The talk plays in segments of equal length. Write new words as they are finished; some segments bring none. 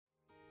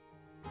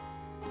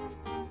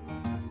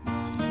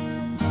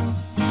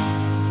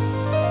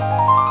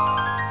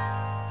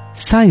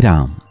Sai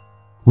Ram.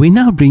 We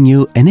now bring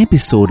you an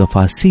episode of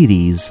our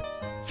series,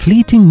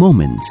 Fleeting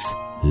Moments,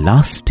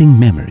 Lasting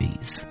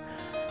Memories.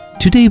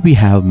 Today we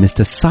have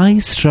Mr. Sai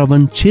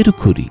Shravan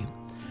Cherukuri,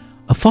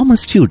 a former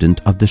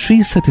student of the Sri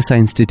Sathya Sai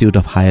Institute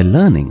of Higher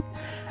Learning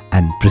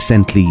and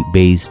presently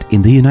based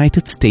in the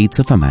United States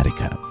of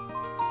America.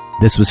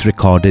 This was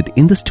recorded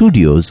in the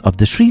studios of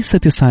the Sri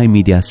Sathya Sai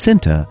Media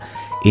Center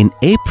in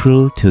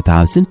April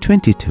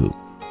 2022.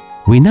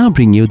 We now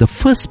bring you the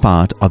first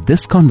part of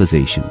this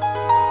conversation.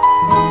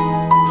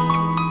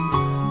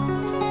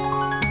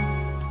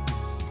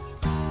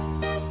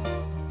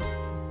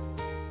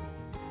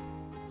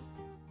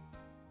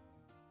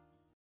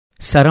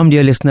 Saram,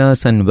 dear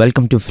listeners, and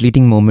welcome to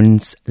Fleeting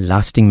Moments,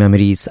 Lasting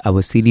Memories,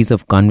 our series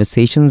of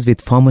conversations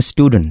with former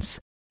students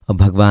of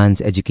Bhagwan's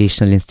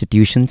educational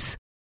institutions.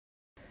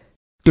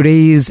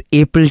 Today is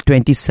April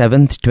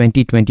 27th,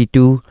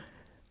 2022.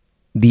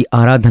 The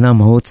Aradhana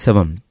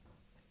Mahotsavam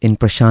in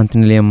Prashant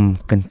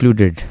Nilayam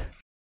concluded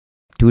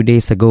 2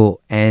 days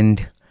ago,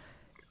 and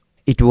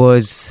it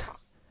was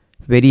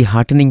very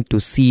heartening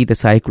to see the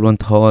Sai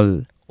Kulwant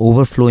Hall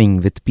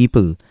overflowing with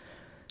people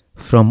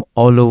from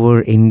all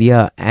over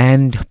India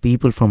and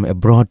people from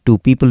abroad too,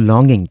 people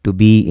longing to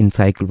be in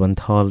Sai Kulwant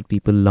Hall,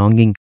 people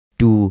longing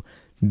to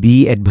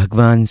be at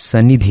Bhagwan's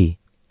Sannidhi.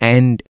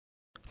 And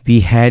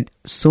we had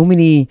so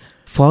many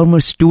former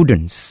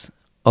students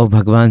of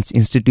Bhagwan's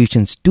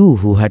institutions too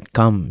who had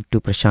come to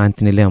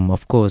Prashant Nilayam.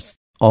 Of course,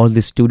 all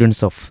the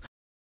students of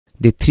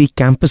the 3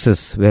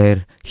 campuses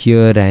were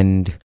here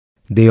and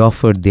they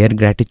offered their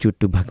gratitude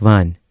to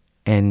Bhagwan.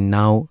 And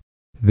now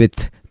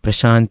with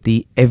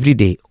Prashanti every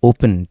day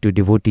open to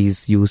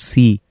devotees, you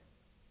see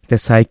the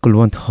Sai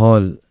Kulwant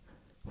Hall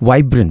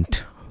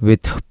vibrant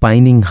with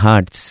pining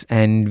hearts,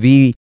 and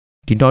we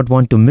did not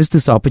want to miss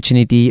this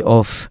opportunity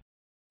of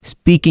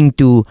speaking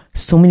to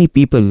so many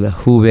people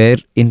who were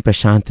in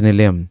Prashant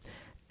Nilayam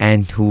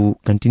and who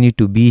continue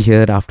to be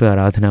here after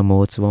Aradhana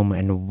Mahotsavam.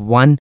 And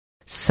one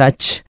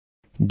such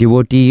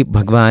devotee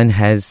Bhagwan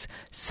has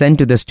sent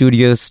to the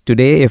studios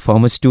today, a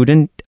former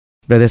student,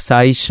 Brother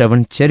Sai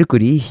Shravan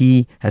Cherukuri.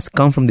 He has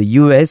come from the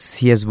US.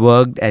 He has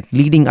worked at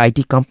leading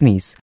IT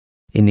companies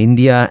in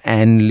India,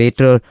 and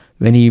later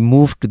when he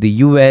moved to the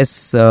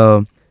US,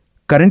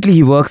 currently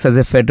he works as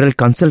a federal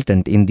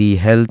consultant in the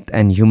health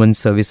and human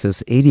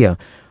services area.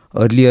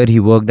 Earlier he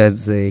worked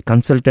as a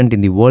consultant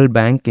in the World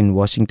Bank in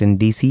Washington,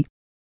 D.C.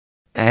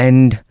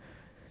 And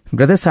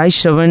Brother Sai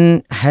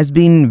Shravan has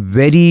been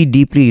very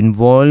deeply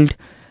involved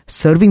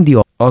serving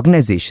the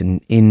organization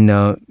in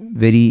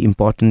very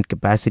important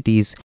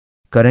capacities.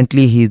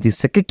 Currently, he is the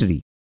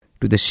secretary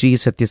to the Sri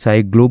Sathya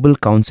Sai Global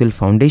Council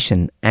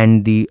Foundation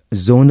and the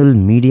zonal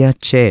media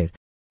chair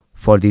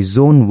for the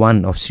Zone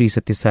 1 of Sri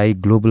Sathya Sai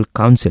Global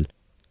Council.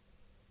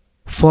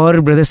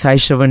 For Brother Sai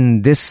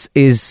Shravan, this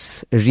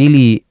is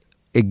really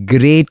a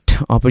great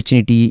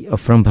opportunity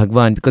from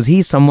Bhagwan, because he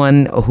is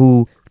someone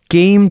who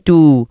came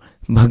to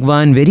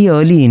Bhagwan very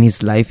early in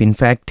his life. In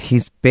fact,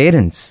 his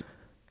parents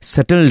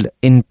settled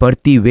in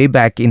Parthi way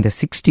back in the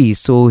 60s,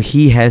 so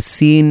he has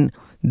seen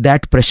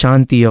that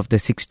Prashanti of the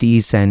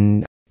 60s,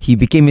 and he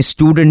became a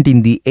student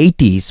in the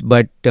 80s.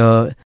 But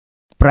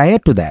prior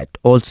to that,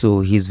 also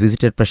he's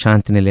visited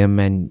Prashant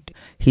Nilayam, and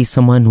he's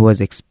someone who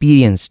has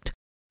experienced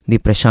the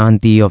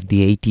Prashanti of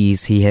the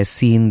 80s. He has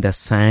seen the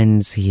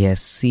sands, he has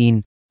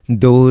seen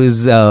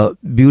those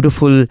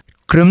beautiful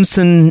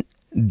crimson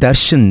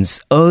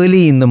darshans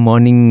early in the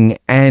morning,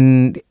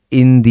 and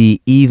in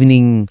the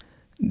evening,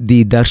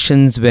 the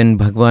darshans when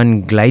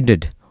Bhagwan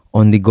glided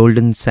on the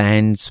golden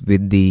sands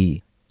with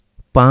the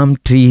palm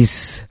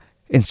trees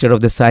instead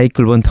of the Sai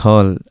Kulwant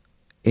Hall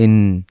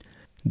in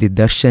the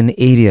darshan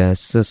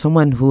areas. So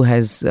someone who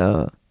has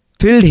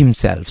filled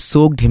himself,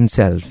 soaked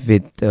himself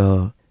with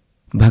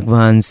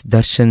Bhagwan's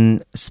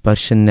darshan,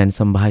 sparshan and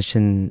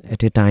sambhashan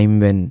at a time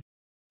when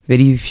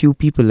very few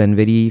people and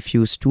very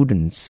few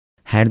students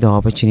had the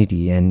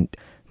opportunity, and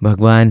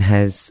Bhagwan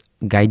has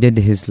guided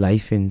his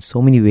life in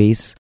so many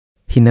ways.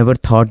 He never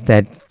thought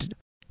that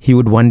he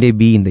would one day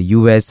be in the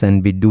US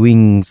and be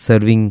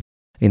serving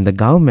in the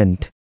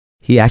government.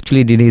 He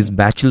actually did his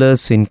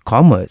bachelor's in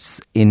commerce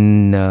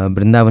in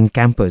Brindavan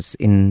campus,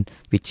 in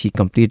which he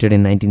completed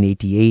in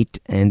 1988,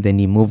 and then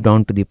he moved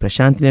on to the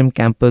Prashant Nilayam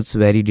campus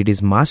where he did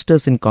his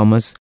master's in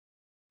commerce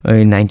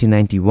in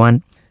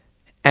 1991.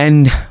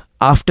 And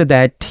after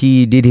that,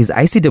 he did his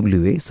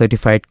ICWA,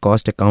 Certified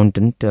Cost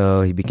Accountant.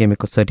 He became a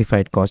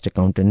certified cost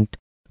accountant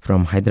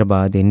from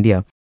Hyderabad,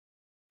 India.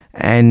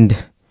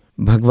 And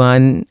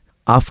Bhagwan,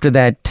 after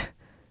that,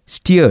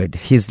 steered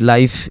his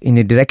life in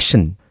a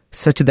direction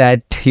such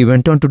that he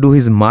went on to do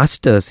his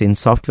master's in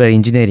software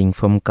engineering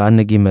from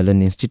Carnegie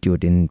Mellon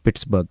Institute in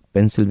Pittsburgh,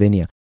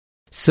 Pennsylvania.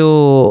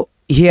 So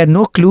he had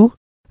no clue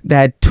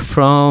that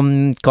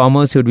from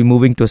commerce he would be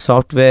moving to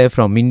software,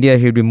 from India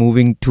he would be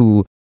moving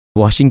to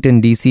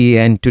Washington, D.C.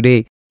 And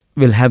today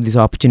we'll have this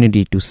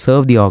opportunity to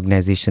serve the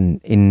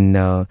organization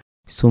in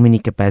so many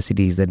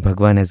capacities that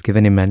Bhagwan has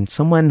given him, and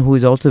someone who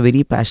is also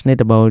very passionate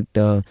about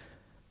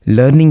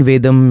learning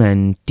Vedam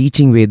and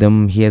teaching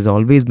Vedam. He has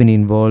always been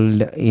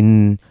involved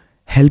in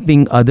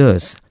helping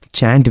others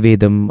chant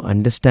Vedam,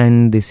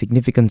 understand the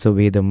significance of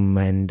Vedam,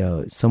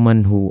 and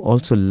someone who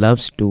also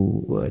loves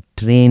to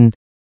train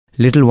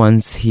little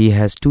ones. He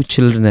has 2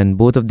 children, and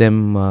both of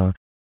them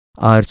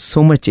are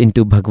so much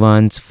into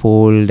Bhagwan's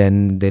fold,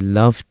 and they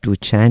love to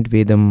chant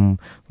Vedam.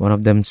 One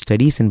of them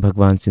studies in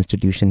Bhagwan's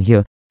institution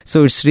here.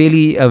 So it's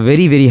really a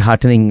very, very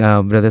heartening,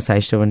 Brother Sai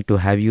Shravan, to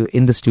have you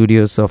in the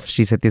studios of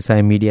Sri Satya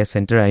Sai Media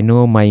Center. I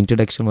know my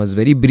introduction was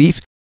very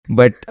brief,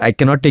 but I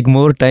cannot take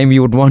more time. We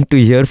would want to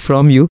hear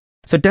from you.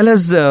 So tell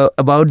us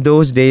about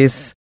those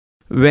days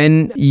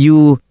when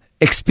you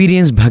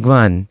experienced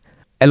Bhagwan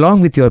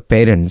along with your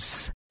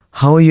parents,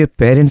 how your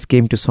parents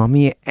came to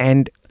Swami,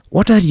 and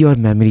what are your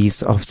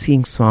memories of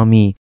seeing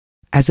Swami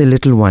as a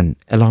little one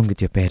along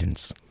with your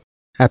parents?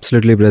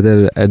 Absolutely,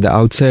 brother. At the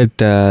outset,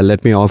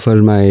 let me offer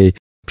my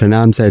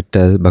pranams at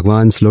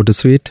Bhagwan's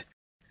Lotus Feet,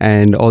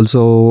 and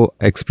also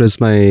express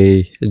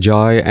my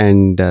joy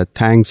and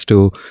thanks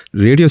to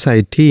Radio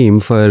Sai team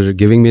for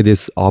giving me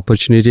this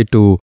opportunity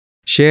to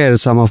share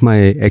some of my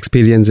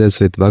experiences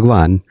with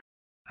Bhagwan.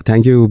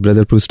 Thank you,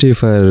 Brother Prusti,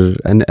 for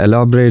an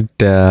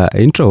elaborate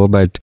intro.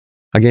 But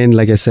again,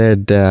 like I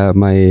said,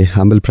 my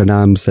humble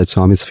pranams at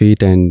Swami's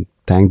feet, and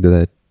thank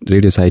the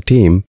Radio Sai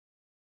team.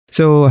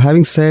 So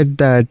having said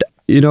that,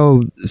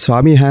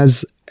 Swami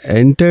has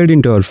entered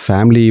into our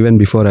family even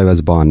before I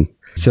was born.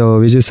 So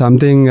which is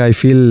something I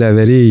feel a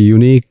very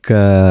unique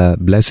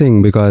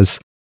blessing, because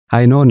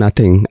I know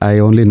nothing. I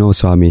only know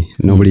Swami,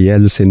 nobody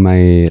else in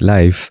my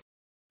life.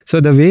 So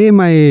the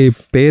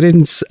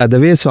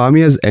way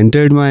Swami has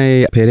entered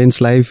my parents'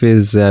 life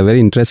is very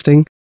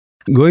interesting.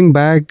 Going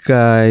back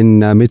in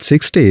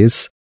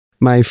mid-60s,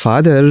 my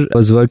father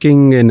was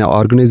working in an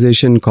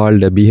organization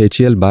called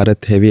BHEL,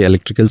 Bharat Heavy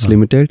Electricals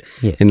Limited,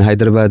 in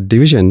Hyderabad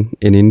division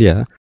in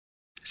India.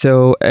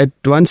 So at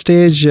one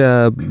stage,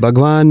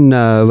 Bhagwan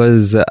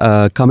was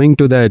coming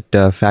to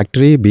that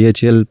factory,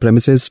 BHEL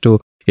premises, to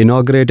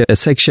inaugurate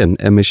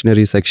a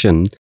missionary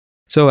section.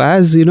 So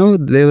as you know,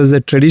 there was a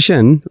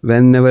tradition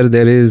whenever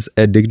there is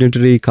a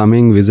dignitary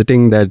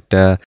visiting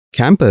that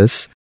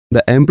campus,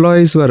 the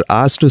employees were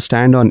asked to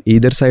stand on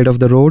either side of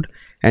the road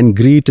and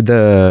greet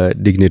the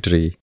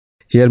dignitary.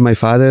 Here my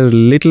father,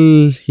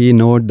 he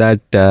knew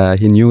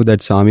that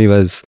Swami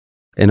was,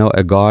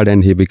 a god,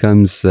 and he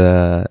becomes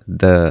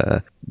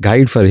the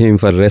guide for him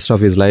for the rest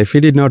of his life.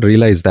 He did not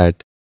realize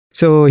that.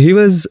 So he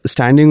was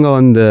standing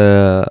on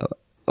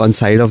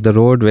side of the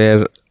road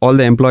where all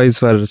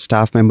the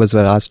staff members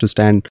were asked to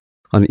stand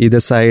on either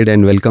side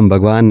and welcome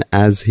Bhagwan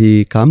as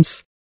he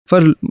comes.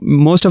 For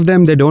most of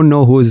them, they don't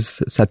know who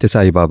is Satya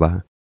Sai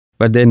Baba,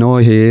 but they know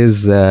he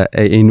is an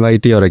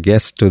invitee or a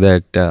guest to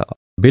that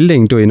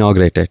building to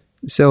inaugurate it.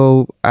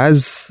 So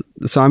as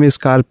Swami's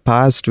car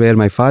passed where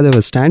my father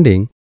was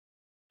standing,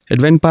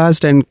 it went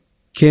past and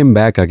came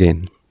back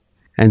again.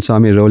 And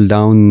Swami rolled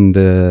down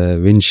the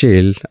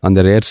windshield on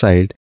the rear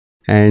side,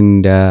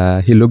 and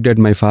he looked at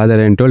my father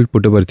and told,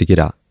 "Puttaparthi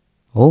Kira."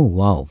 Oh,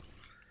 wow.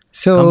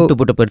 So, come to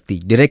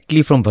Puttaparthi,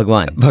 directly from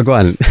Bhagwan.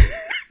 Bhagwan.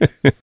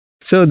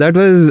 So that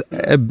was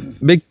a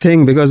big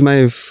thing, because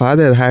my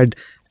father had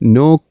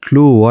no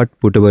clue what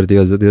Puttaparthi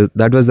was.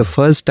 That was the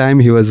first time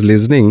he was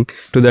listening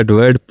to that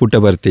word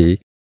Puttaparthi.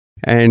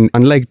 And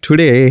unlike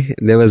today,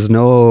 there was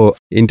no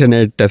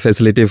internet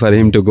facility for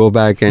him to go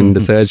back and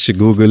search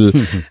Google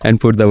and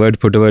put the word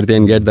Puttaparthi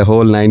and get the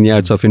whole 9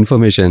 yards of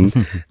information.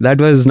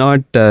 That was not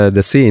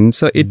the scene.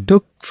 So it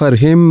took for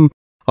him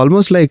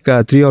almost like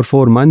 3 or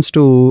 4 months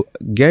to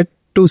get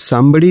to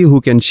somebody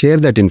who can share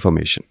that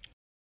information.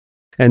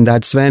 And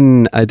that's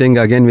when, I think,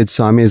 again with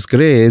Swami's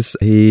grace,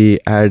 he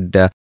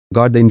had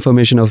got the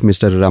information of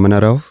Mr.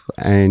 Ramana Rao,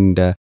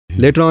 and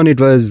later on, it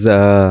was,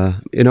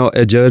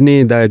 a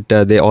journey that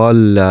they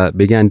all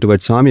began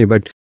towards Swami.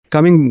 But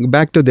coming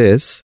back to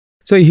this,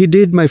 so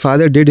my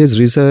father did his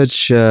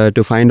research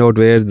to find out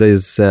where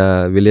this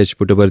village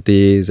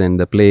Puttaparthi is, and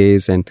the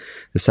place, and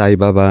the Sai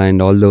Baba,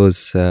 and all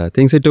those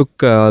things. It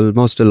took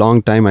almost a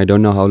long time. I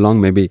don't know how long,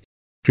 maybe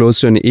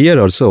close to an year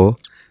or so.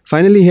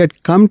 Finally, he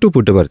had come to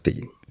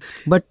Puttaparthi.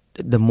 But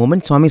the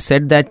moment Swami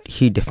said that,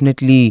 he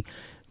definitely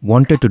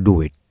wanted to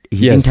do it.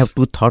 He didn't have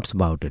two thoughts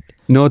about it.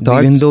 No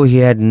thoughts. Even though he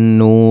had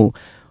no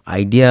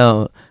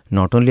idea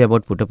not only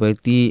about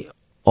Puttaparthi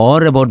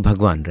or about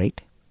Bhagwan,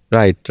 right?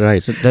 Right.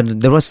 So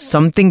there was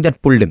something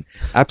that pulled him.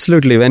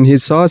 Absolutely. When he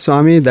saw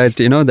Swami,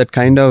 that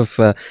kind of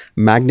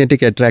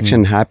magnetic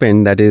attraction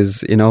happened. That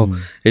is, it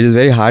is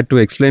very hard to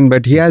explain,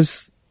 but he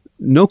has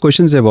no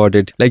questions about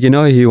it. Like,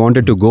 he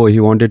wanted to go.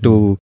 He wanted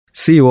to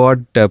see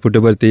what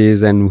Puttaparthi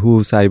is and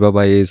who Sai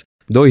Baba is.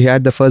 Though he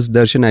had the first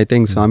darshan, I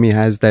think Swami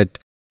has that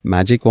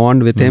magic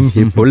wand with him.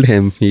 He pulled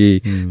him.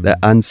 The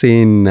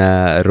unseen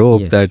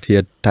rope that he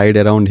had tied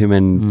around him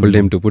and pulled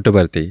him to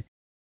Puttaparthi.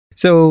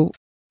 So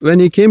when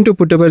he came to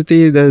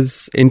Puttaparthi,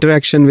 this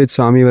interaction with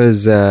Swami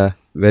was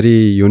very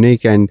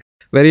unique, and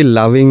very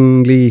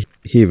lovingly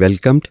he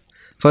welcomed.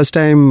 First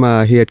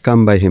time he had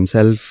come by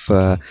himself.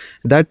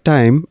 That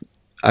time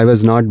I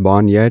was not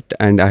born yet,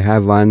 and I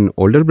have one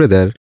older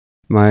brother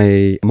My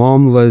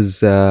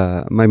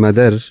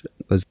mother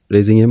was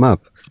raising him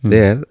up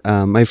there.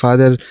 My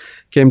father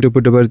came to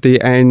Puttaparthi,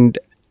 and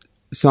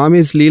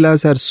Swami's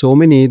Leelas are so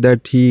many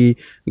that he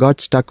got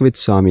stuck with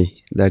Swami,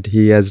 that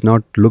he has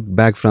not looked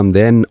back from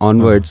then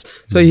onwards.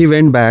 So he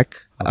went back.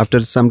 After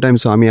some time,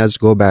 Swami asked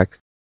to go back.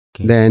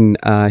 Then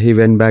he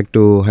went back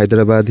to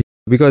Hyderabad,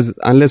 because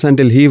unless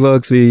until he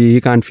works, he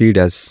can't feed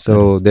us.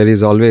 So there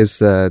is always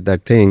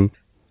that thing.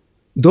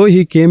 Though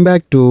he came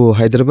back to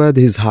Hyderabad,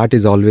 his heart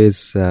is always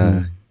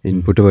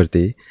in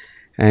Puttaparthi.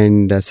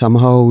 And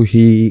somehow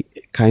he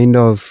kind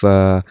of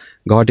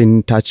got in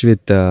touch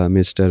with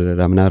Mr.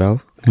 Ramana Rao.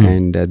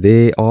 And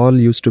they all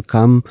used to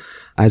come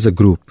as a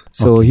group.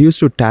 So he used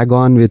to tag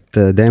on with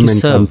them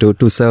and come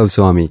to serve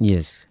Swami.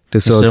 Yes.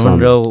 Mr.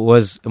 Ramana Rao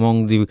was among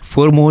the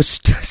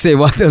foremost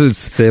Sevadals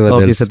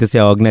of the Satya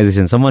Seva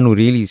organization. Someone who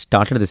really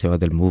started the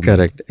Sevadal movement.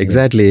 Correct.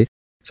 Exactly. Yeah.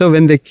 So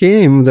when they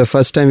came the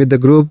first time with the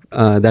group,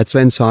 that's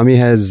when Swami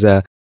has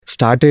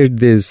started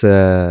this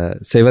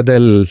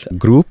Sevadal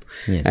group.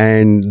 Yes.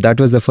 And that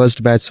was the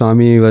first batch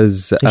Swami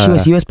was...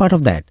 he was part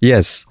of that?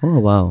 Yes. Oh,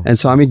 wow. And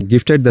Swami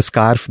gifted the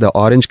scarf, the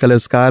orange color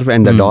scarf,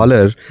 and the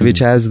dollar, which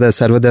has the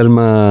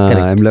Sarvadharma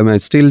emblem. I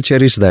still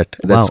cherish that.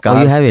 Wow. Scarf.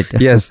 Oh, you have it?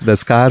 Yes, the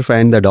scarf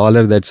and the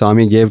dollar that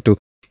Swami gave to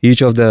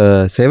each of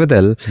the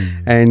Sevadal.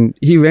 And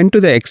he went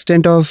to the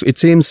extent of, it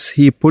seems,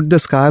 he put the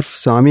scarf,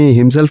 Swami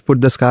himself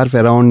put the scarf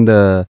around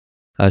the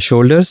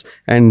shoulders,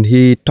 and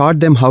he taught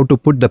them how to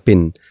put the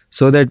pin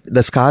so that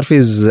the scarf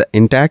is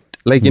intact.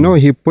 Like,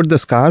 he put the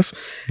scarf,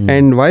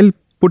 and while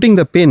putting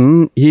the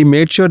pin, he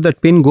made sure that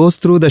pin goes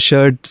through the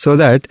shirt so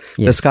that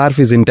the scarf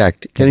is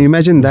intact. Can you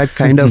imagine that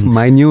kind of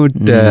minute,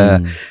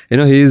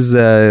 he's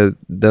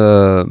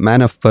the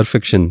man of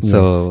perfection.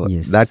 So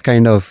that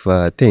kind of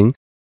thing.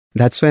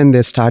 That's when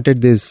they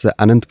started this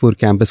Anantapur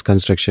campus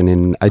construction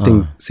in, I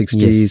think,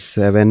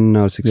 67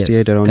 or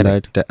 68, around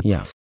that.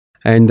 Yeah.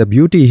 And the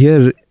beauty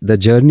here, the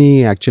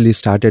journey actually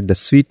started, the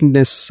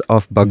sweetness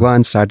of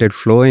Bhagwan started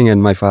flowing,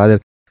 and my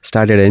father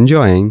started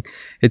enjoying.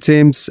 It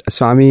seems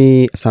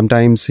Swami,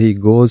 sometimes he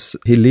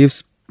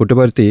leaves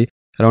Puttaparthi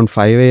around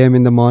 5 a.m.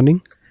 in the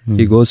morning.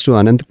 He goes to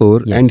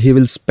Anantapur and he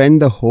will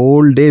spend the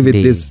whole day with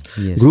this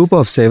group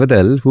of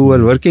Sevadal who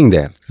were working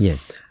there.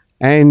 Yes.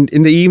 And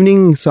in the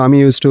evening, Swami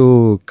used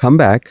to come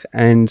back,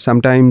 and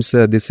sometimes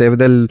the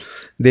Sevadal,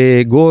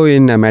 they go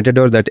in a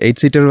Matador, that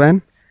 8-seater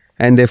van,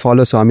 and they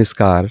follow Swami's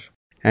car.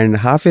 And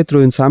halfway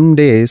through, in some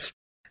days,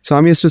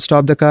 Swami used to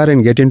stop the car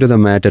and get into the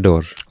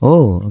Matador.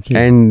 Oh,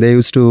 okay. And they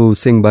used to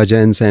sing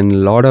bhajans and a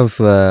lot of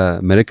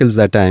miracles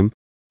that time.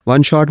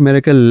 One short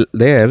miracle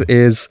there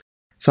is,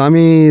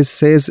 Swami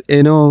says,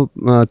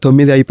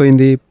 9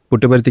 అయిపోయింది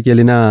పుట్టపర్తికి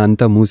వెళ్ళినా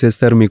అంతా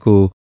మూసేస్తారు మీకు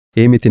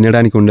ఏమి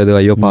తినడానికి ఉండదు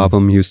అయ్యో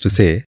పాపం used to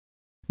say.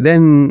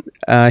 Then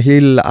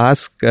he'll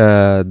ask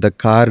the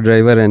car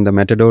driver and the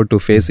Matador to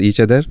face each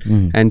other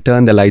and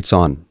turn the lights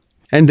on.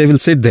 And they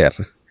will sit there.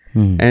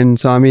 And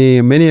Swami,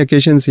 many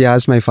occasions he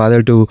asked my father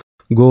to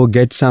go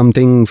get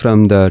something from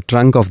the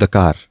trunk of the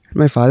car.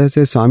 My father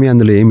says, Swami,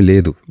 అందులో ఏమి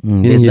లేదు.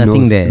 There's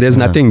nothing there. There's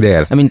nothing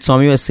there. I mean,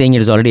 Swami was saying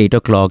it is already 8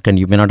 o'clock and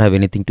you may not have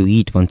anything to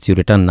eat once you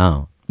return now.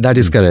 That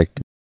is correct.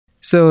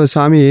 So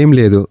Swami, ఏం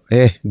లేదు.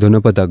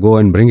 Dunapata, go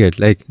and bring it.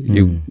 Like,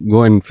 you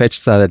go and fetch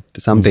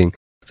something.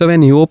 So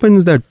when he opens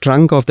the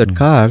trunk of that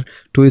car,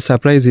 to his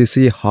surprise, he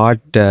see hot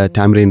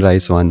tamarind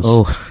rice once.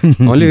 Oh.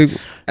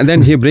 And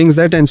then he brings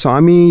that, and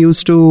Swami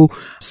used to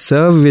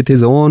serve with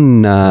his own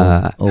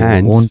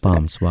hands. Own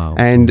palms, wow.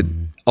 And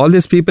all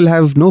these people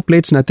have no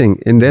plates, nothing.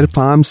 In their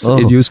palms,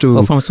 it used to...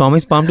 from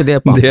Swami's palm to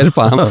their palm. Their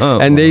palm.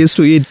 And they used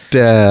to eat,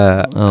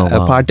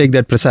 partake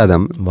that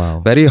prasadam. Wow.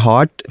 Very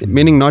hot,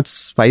 meaning not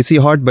spicy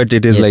hot, but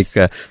it is like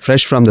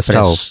fresh from the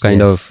stove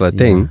kind of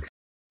thing.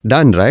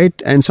 Done, right?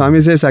 And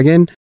Swami says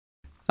again,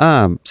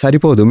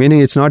 saripodu,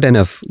 meaning it's not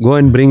enough. Go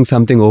and bring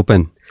something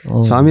open.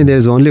 Swami,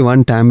 there's only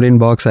one tamarind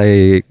box. I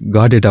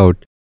got it out.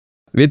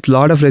 With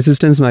lot of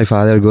resistance, my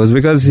father goes,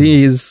 because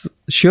he is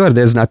sure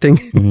there's nothing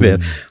there.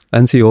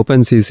 Once he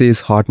opens, he sees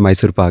hot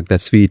Mysore pak,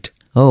 that's sweet.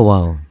 Oh,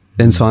 wow.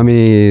 Then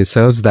Swami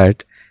serves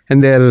that,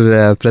 and their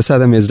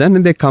prasadam is done,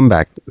 and they come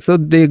back. So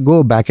they go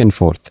back and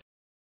forth.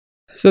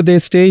 So they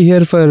stay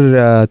here for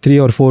 3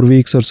 or 4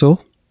 weeks or so.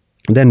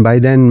 Then by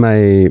then my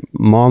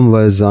mom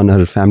was on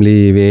her family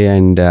way,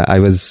 and I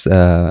was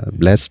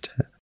blessed.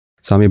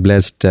 Swami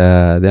blessed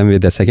them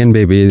with the second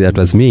baby, that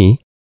was me.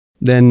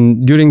 Then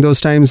during those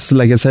times,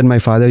 like I said, my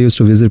father used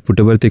to visit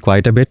Puttaparthi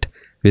quite a bit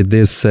with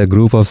this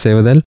group of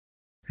Sevadal.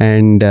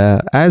 And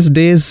as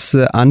days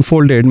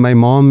unfolded, my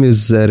mom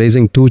is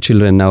raising 2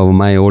 children now,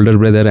 my older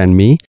brother and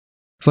me.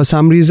 For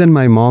some reason,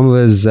 my mom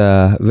was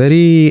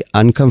very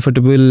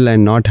uncomfortable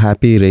and not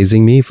happy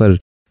raising me for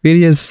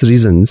various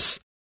reasons.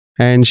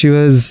 And she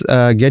was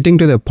getting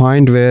to the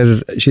point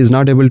where she's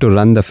not able to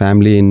run the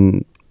family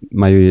in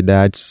my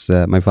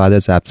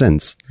father's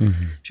absence.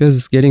 She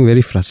was getting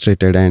very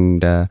frustrated,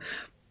 and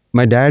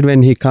my dad,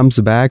 when he comes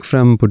back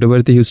from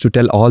Puttaparthi, he used to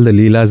tell all the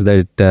leelas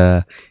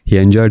that he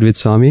enjoyed with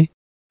Swami.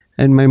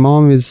 And my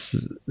mom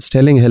is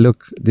telling, hey,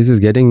 look, this is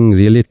getting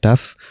really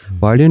tough.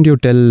 Why don't you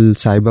tell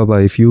Sai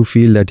Baba, if you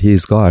feel that he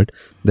is God,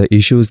 the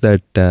issues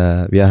that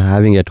we are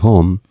having at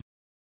home?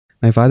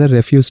 My father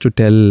refused to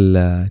tell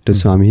to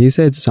Swami. He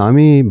said,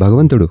 Swami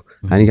Bhagavantudu,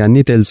 ayaniki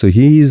anni telsu.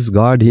 He is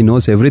God, he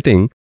knows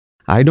everything.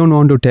 I don't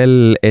want to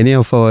tell any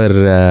of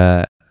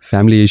our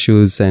family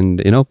issues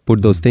and,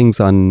 put those things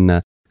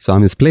on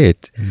Swami's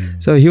plate.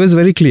 So he was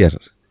very clear.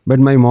 But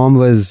my mom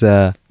was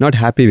not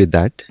happy with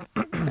that.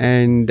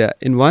 And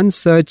in one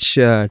such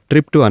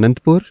trip to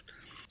Anantapur,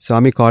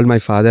 Swami called my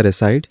father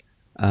aside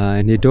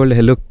and he told,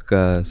 hey, look,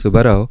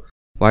 Subbarao,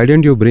 why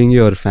don't you bring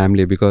your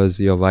family? Because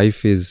your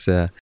wife is,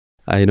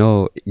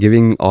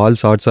 giving all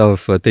sorts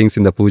of things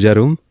in the puja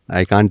room.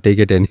 I can't take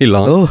it any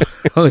longer.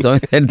 Oh, Swami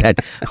said that.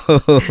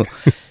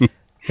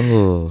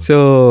 Oh.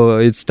 So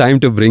it's time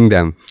to bring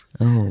them.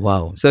 Oh,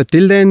 wow. So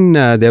till then,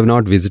 they have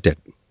not visited.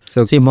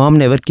 So your mom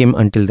never came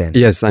until then?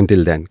 Yes,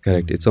 until then,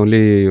 correct. It's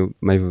only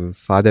my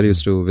father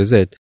used to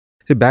visit.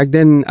 See, back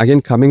then, again,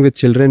 coming with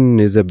children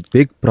is a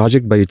big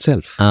project by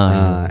itself.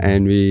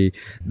 And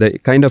the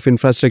kind of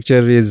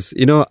infrastructure is,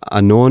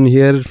 unknown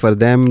here for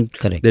them.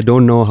 Correct. They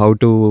don't know how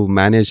to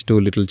manage two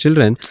little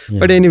children. Yeah.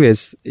 But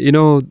anyways,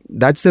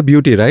 that's the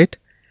beauty, right?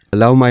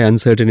 Love my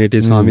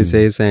uncertainty, Swami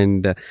says.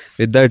 And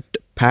with that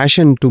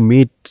passion to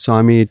meet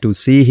Swami, to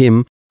see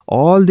him,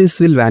 all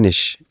this will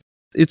vanish.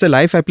 It's a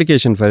life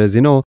application for us,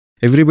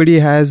 Everybody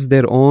has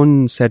their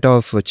own set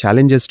of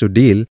challenges to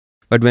deal.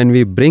 But when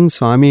we bring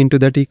Swami into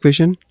that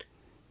equation,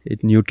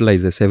 it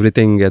neutralizes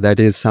everything. That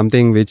is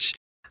something which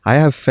I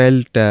have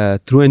felt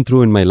through and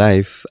through in my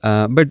life.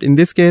 But in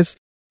this case,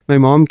 my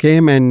mom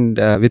came and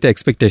with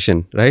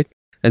expectation, right?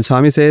 And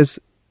Swami says,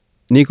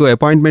 Niku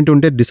appointment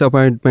unte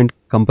disappointment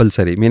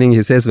compulsory. Meaning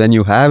he says, when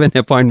you have an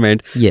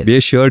appointment, be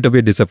sure to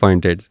be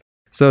disappointed.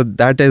 So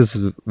that is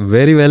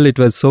very well, it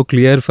was so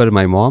clear for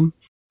my mom.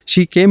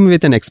 She came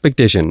with an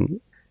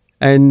expectation.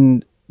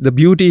 And the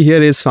beauty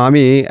here is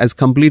Swami has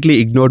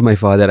completely ignored my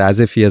father as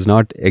if he has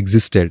not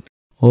existed.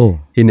 Oh.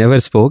 He never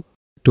spoke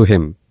to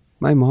him.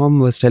 My mom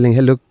was telling,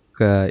 hey, look,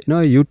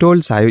 you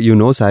told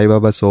Sai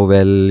Baba so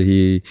well.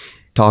 He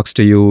talks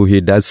to you.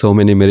 He does so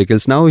many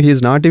miracles. Now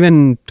he's not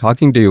even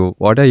talking to you.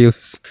 What are you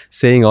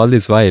saying all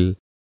this while?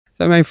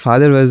 So my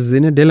father was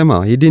in a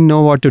dilemma. He didn't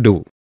know what to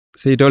do.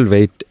 So he told,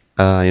 wait,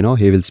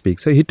 he will speak.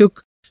 So he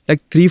took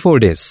like 3-4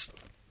 days.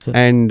 So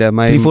and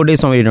 3-4 days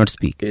Swami did not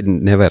speak?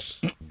 Never.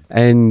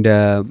 And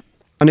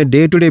on a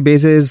day-to-day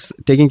basis,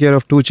 taking care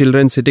of 2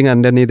 children, sitting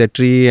underneath a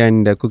tree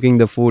and cooking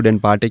the food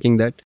and partaking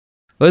that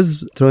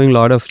was throwing a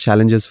lot of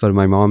challenges for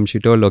my mom. She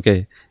told,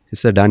 okay,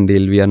 it's a done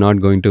deal. We are not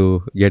going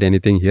to get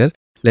anything here.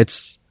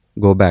 Let's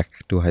go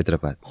back to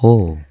Hyderabad.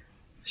 Oh.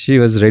 She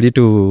was ready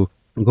to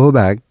go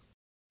back.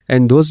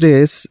 And those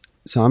days,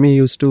 Swami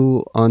used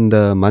to, on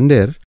the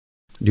mandir,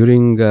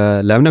 during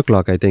 11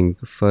 o'clock, I think,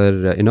 for,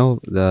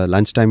 the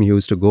lunchtime, he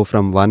used to go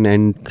from one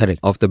end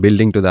of the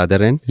building to the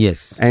other end.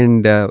 Yes.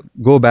 And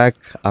go back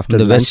after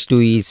the lunch, west to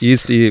east.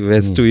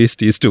 West to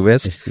east, east to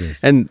west.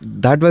 Yes. And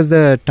that was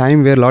the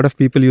time where a lot of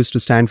people used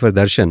to stand for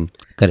darshan.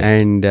 Correct.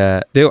 And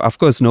they, of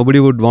course, nobody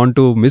would want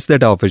to miss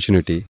that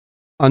opportunity.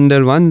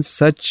 Under one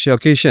such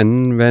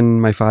occasion, when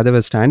my father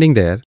was standing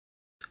there,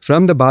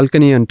 from the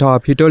balcony on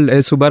top, he told, hey,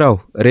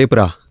 Subbarao,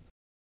 repra.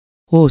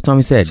 Oh,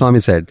 Swami said.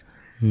 Swami said.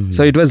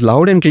 So it was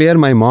loud and clear.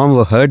 My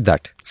mom heard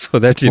that. So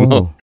that,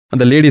 on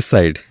the ladies'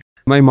 side.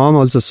 My mom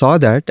also saw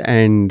that.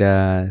 And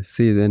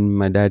then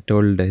my dad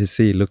told,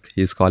 see, look,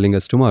 he's calling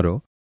us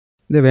tomorrow.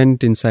 They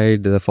went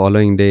inside the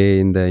following day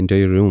in the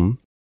interview room.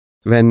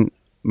 When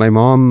my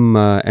mom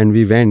and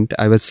we went,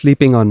 I was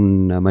sleeping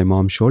on my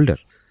mom's shoulder.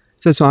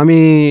 So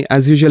Swami,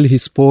 as usual, he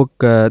spoke.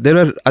 There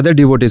were other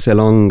devotees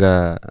along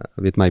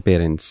with my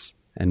parents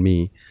and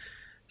me.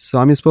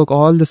 Swami spoke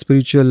all the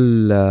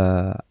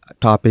spiritual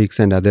topics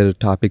and other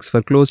topics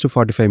for close to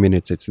 45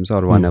 minutes, it seems,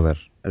 or 1 hour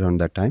around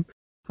that time.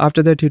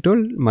 After that, he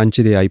told,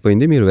 Manchidi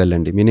aipoyindi, meeru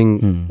vellandi,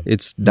 meaning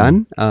it's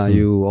done,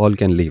 you all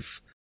can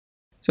leave.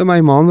 So my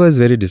mom was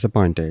very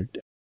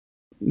disappointed.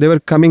 They were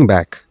coming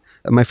back.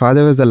 My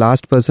father was the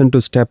last person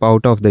to step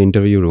out of the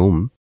interview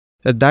room.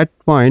 At that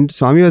point,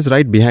 Swami was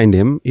right behind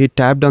him. He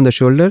tapped on the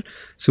shoulder,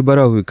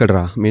 Subbarao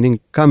Vikadra, meaning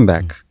come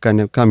back,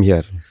 come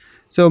here.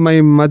 So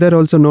my mother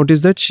also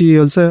noticed that. She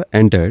also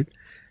entered.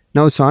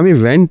 Now Swami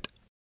went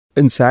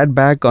and sat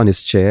back on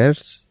his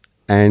chairs,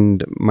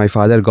 and my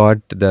father got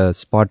the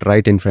spot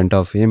right in front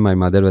of him. My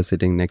mother was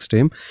sitting next to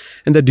him.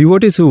 And the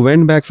devotees who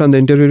went back from the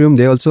interview room,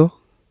 they also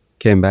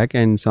came back,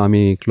 and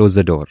Swami closed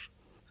the door.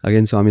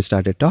 Again, Swami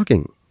started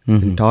talking,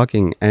 and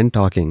talking and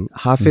talking.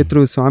 Halfway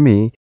through,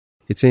 Swami,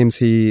 it seems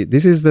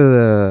this is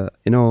the,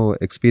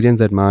 experience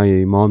that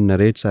my mom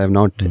narrates. I have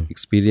not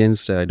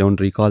experienced, I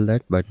don't recall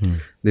that, but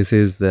this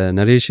is the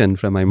narration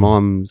from my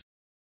mom.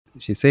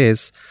 She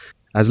says,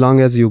 as long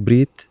as you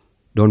breathe,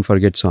 don't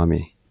forget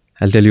Swami.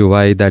 I'll tell you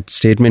why that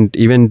statement,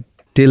 even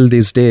till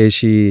this day,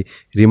 she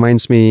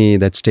reminds me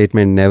that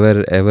statement,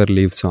 never ever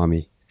leave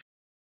Swami.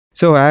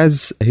 So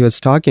as he was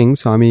talking,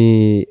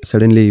 Swami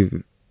suddenly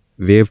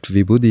waved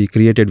Vibhuti,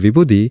 created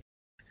Vibhuti,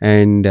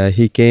 And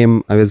he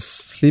came, I was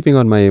sleeping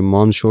on my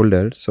mom's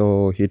shoulder.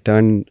 So he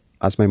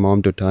asked my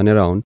mom to turn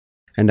around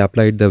and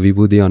applied the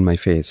vibhuti on my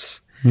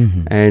face.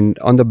 Mhm. And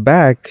on the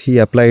back, he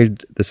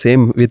applied the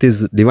same with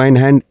his divine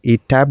hand. He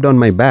tapped on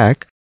my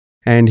back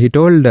and he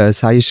told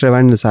Sai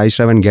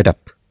Shravan, get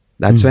up.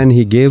 That's when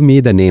he gave me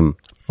the name,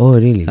 Oh,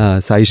 really?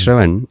 Sai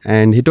Shravan.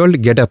 And he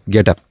told, get up,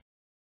 get up.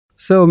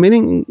 So,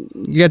 meaning,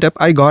 get up.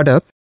 I got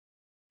up.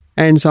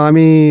 And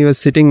Swami was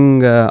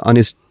sitting on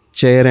his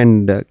chair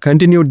and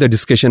continued the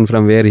discussion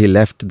from where he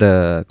left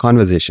the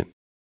conversation.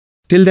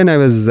 Till then, I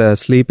was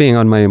sleeping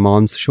on my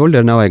mom's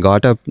shoulder. Now I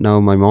got up. Now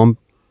my mom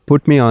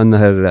put me on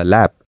her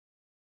lap.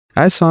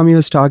 As Swami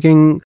was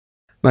talking,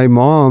 my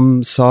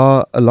mom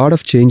saw a lot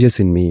of changes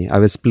in me. I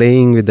was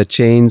playing with the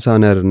chains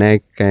on her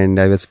neck and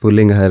I was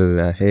pulling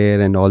her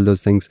hair and all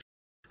those things.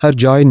 Her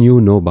joy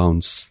knew no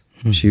bounds.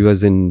 She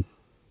was in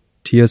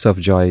tears of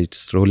joy.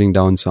 It's rolling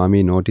down.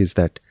 Swami noticed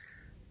that.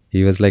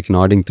 He was like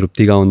nodding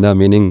Truptiga unda,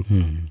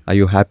 meaning, are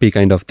you happy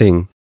kind of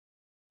thing.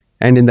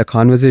 And in the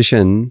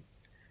conversation,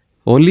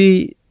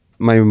 only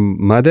my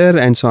mother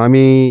and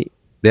Swami,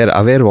 they're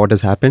aware what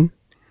has happened.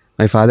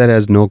 My father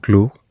has no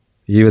clue.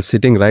 He was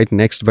sitting right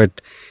next,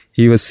 but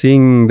he was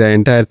seeing the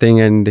entire thing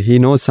and he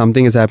knows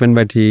something has happened,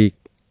 but he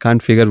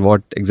can't figure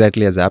what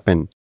exactly has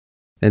happened.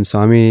 Then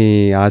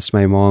Swami asked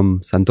my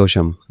mom,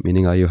 Santosham,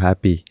 meaning, are you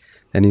happy?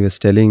 Then he was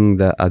telling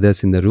the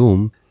others in the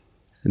room,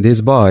 this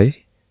boy,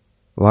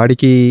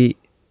 వాడికి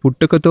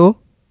పుట్టుకతో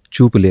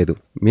చూపు లేదు,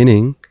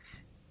 meaning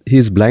he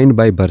is blind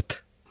by birth.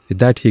 With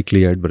that he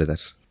cleared, brother.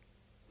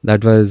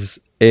 That was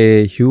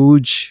a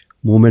huge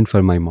moment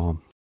for my mom.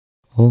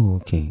 Oh,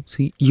 okay. So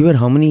you were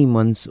how many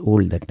months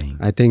old that time?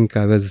 I think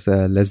I was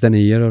less than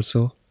a year or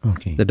so.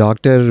 Okay. The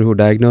doctor who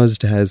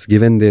diagnosed has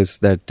given this,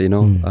 that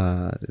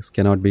this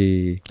cannot be.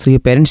 So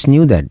your parents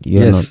knew that?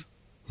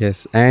 Yes.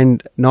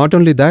 And not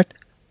only that,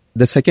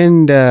 the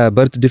second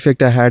birth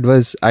defect I had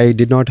was I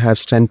did not have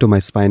strength to my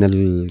spinal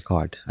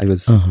cord. I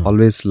was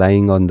always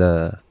lying on the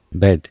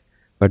bed.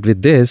 But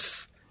with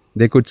this,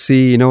 they could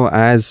see,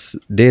 as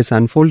days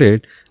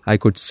unfolded, I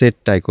could sit,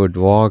 I could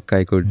walk,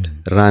 I could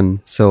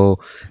run. So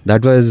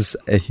that was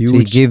a huge... So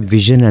he gave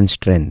vision and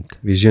strength.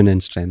 Vision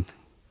and strength.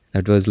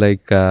 That was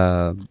like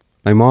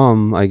my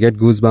mom, I get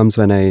goosebumps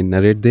when I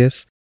narrate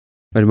this.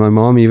 But my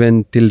mom,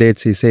 even till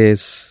dates, he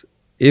says,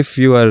 if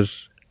you are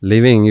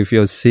living, if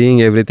you're seeing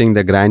everything,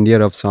 the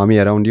grandeur of Swami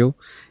around you,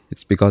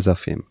 it's because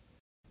of him.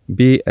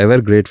 Be ever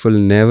grateful,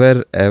 never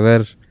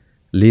ever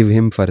leave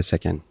him for a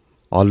second.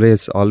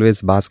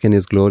 Always bask in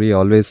his glory,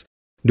 always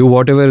do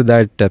whatever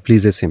that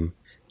pleases him.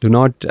 Do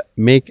not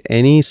make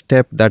any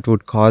step that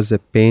would cause a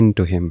pain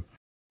to him.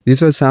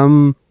 These were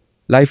some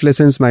life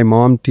lessons my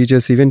mom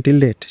teaches even till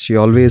date. She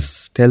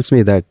always tells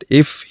me that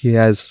if he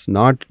has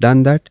not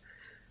done that,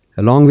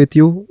 along with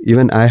you,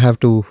 even I have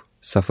to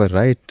suffer,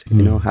 right?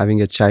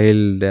 Having a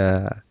child,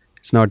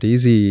 it's not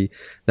easy.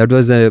 That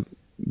was a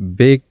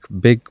big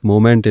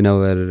moment in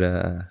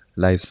our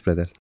lives,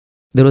 brother.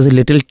 There was a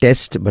little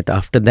test, but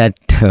after that,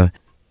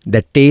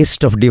 the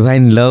taste of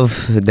divine love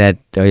that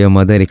your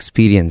mother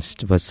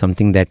experienced was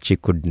something that she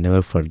could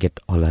never forget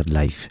all her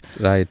life.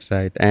 Right.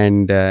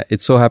 And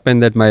it so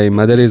happened that my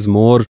mother is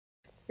more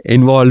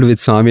involved with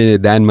Swami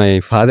than my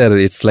father.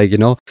 It's like,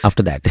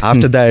 After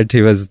that,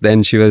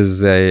 she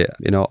was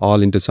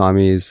all into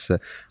Swami's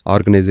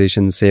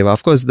organization, Seva.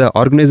 Of course, the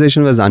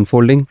organization was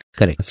unfolding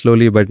correct,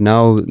 slowly, but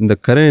now in the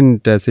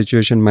current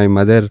situation, my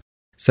mother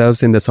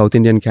serves in the South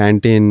Indian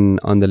canteen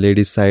on the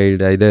ladies'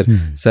 side, either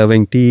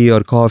serving tea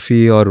or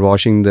coffee or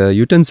washing the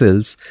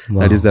utensils. Wow.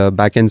 That is the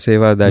back-end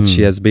seva that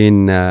she has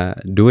been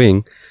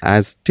doing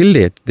as till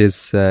date.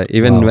 This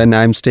even when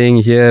I'm staying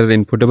here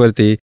in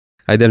Puttaparthi,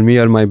 either me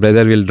or my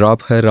brother will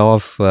drop her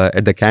off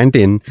at the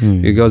canteen.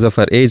 Because of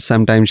her age,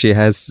 sometimes she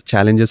has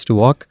challenges to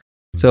walk.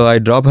 So I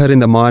drop her in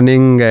the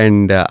morning,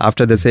 and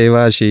after the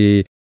seva,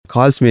 she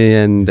calls me,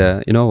 and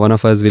one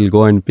of us will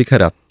go and pick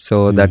her up.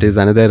 So that is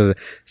another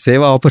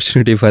seva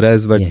opportunity for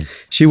us. But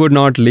she would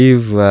not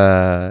leave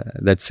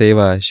that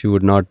seva. She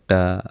would not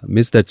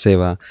miss that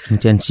seva.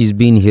 And she's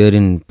been here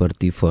in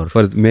Parthi for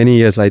many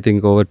years. I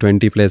think over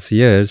 20 plus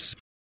years.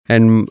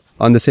 And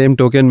on the same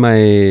token,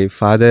 my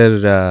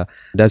father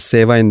does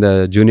seva in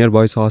the junior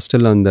boys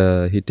hostel.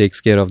 He takes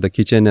care of the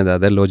kitchen and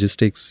other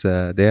logistics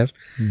there.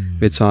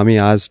 Which Swami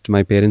asked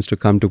my parents to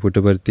come to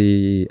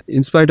Puttaparthi.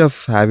 In spite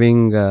of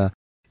having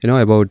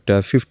about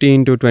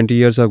 15 to 20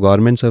 years of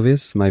government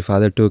service, my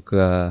father took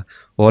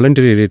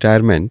voluntary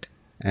retirement,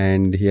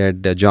 and he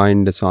had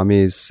joined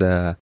Swami's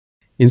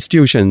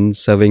institution,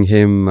 serving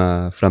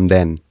him from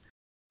then.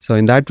 So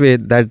in that way,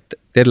 that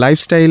their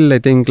lifestyle, I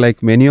think,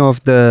 like many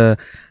of the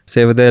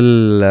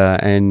Sevadal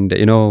and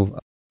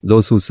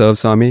those who serve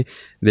Swami,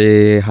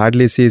 they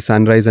hardly see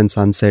sunrise and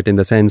sunset, in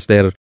the sense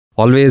they're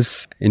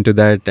always into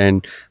that.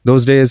 And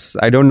those days,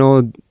 I don't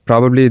know,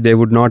 probably they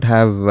would not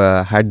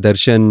have had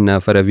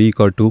darshan for a week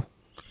or two.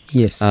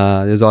 Yes.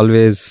 There's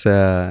always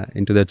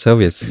into that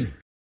service.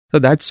 So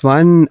that's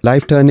one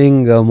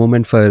life-turning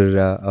moment for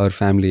our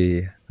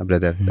family,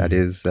 brother. That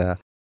is,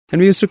 and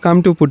we used to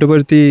come to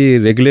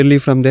Puttaparthi regularly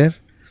from there.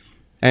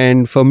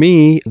 And for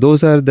me,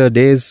 those are the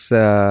days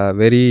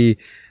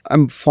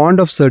I'm fond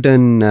of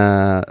certain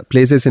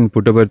places in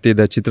Puttaparthi.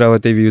 The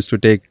Chitravati, we used to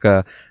take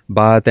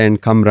bath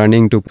and come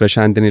running to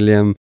Prashanti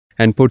Nilayam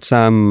and put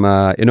some,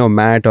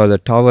 mat or the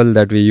towel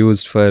that we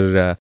used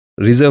for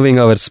reserving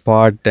our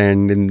spot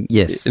and,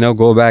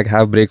 go back,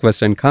 have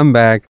breakfast and come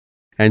back.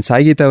 And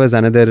Sai Geeta was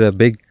another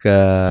big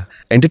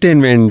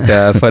entertainment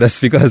for us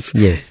because,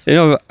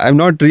 I've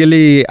not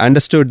really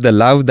understood the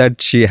love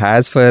that she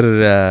has for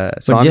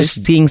Swami. But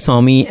just seeing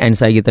Swami and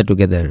Sai Geeta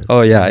together.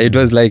 Oh, yeah. It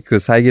was like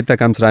Sai Geeta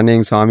comes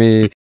running,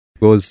 Swami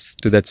goes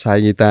to that Sai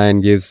Geeta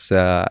and gives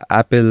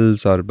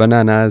apples or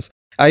bananas.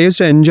 I used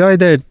to enjoy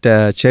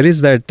that, cherish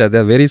that,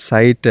 the very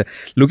sight.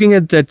 Looking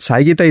at that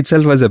Sai Geeta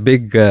itself was a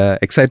big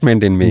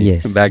excitement in me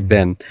back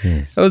then.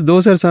 Yes. So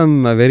those are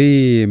some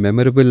very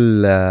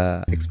memorable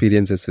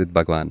experiences with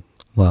Bhagwan.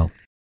 Wow.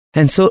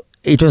 And so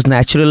it was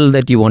natural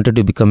that you wanted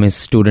to become a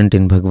student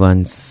in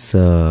Bhagwan's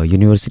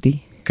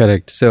university?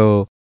 Correct.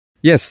 So,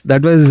 yes,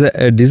 that was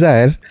a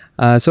desire.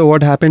 So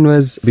what happened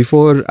was,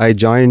 before I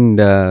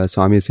joined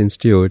Swami's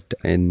Institute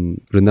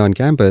in Vrindavan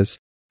campus,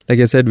 like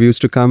I said, we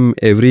used to come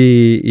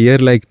every year,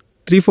 like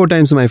 3-4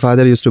 times my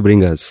father used to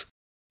bring us.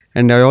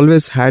 And I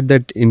always had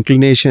that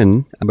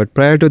inclination. But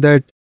prior to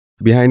that,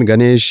 behind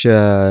Ganesh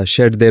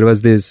shed, there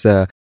was this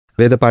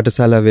Veda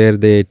Pathasala where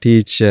they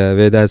teach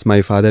Vedas.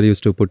 My father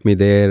used to put me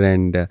there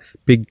and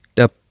picked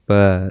up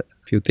a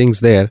few things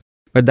there.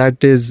 But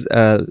that is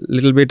a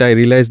little bit, I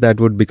realized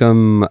that would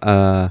become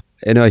a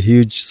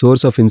huge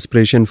source of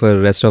inspiration for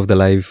the rest of the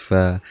life.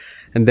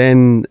 And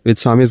then with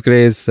Swami's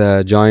grace,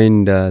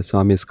 joined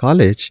Swami's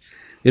college.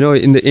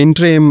 In the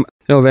interim,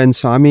 when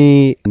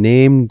Swami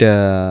named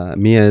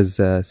me as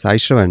Sai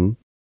Shravan,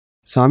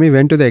 Swami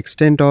went to the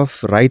extent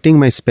of writing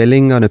my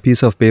spelling on a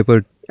piece of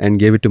paper and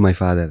gave it to my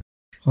father.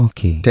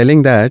 Okay.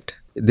 Telling that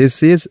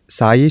this is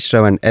Sai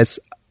Shravan,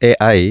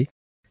 SAI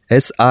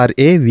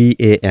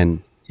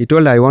SRAVAN. He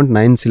told, I want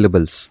 9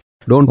 syllables.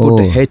 Don't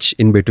put a H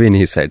in between,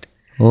 he said.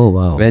 Oh,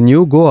 wow. When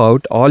you go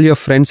out, all your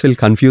friends will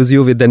confuse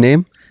you with the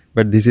name.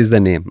 But this is the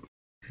name.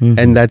 Mm-hmm.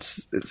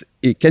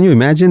 And can you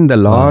imagine the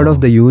Lord of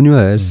the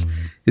universe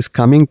is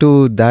coming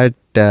to that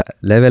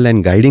level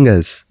and guiding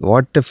us?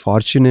 What a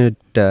fortunate,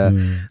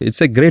 it's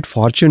a great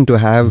fortune to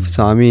have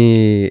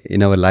Swami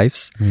in our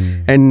lives.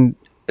 And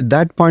at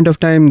that point of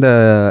time,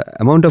 the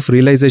amount of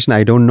realization,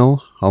 I don't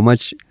know how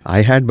much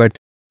I had, but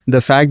the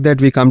fact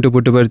that we come to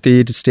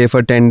Puttaparthi to stay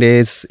for 10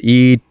 days,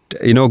 eat,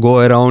 go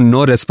around,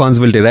 no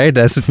responsibility, right?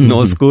 As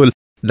no school.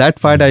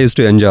 That part I used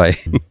to enjoy.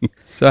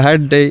 So I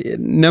had a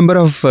number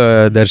of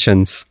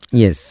darshans.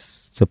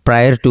 Yes. So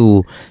prior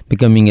to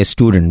becoming a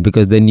student,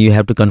 because then you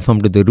have to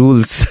conform to the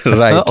rules of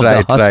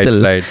the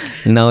hostel. Right.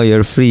 Now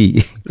you're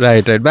free.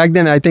 Right. Back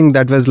then, I think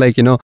that was like,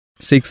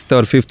 6th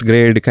or 5th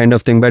grade kind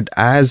of thing. But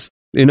as,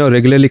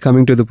 regularly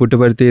coming to the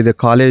Puttaparthi, the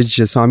college,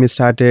 Swami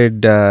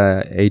started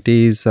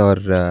 80s or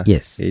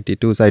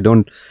 82. So I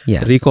don't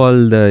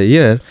recall the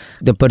year.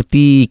 The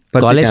Parthi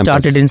college campus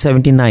started in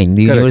 79.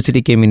 The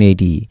university came in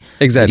 80.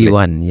 Exactly.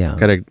 81, yeah.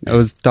 Correct. I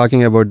was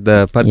talking about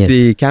the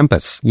Parthi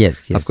campus.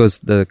 Yes. Of course,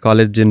 the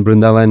college in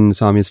Vrindavan,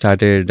 Swami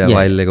started a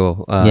while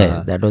ago.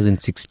 That was in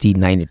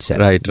 69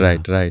 itself.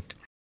 Right.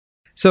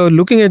 So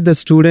looking at the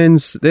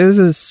students, there is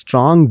a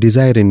strong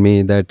desire in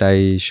me that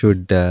I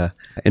should,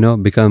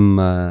 become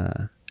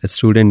a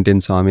student in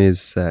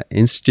Swami's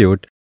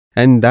institute.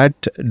 And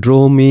that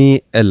drove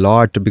me a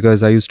lot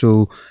because I used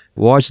to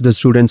watch the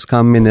students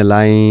come in a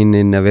line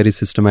in a very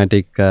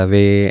systematic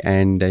way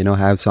and,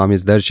 have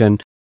Swami's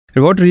darshan.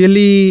 And what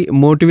really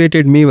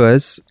motivated me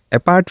was,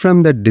 apart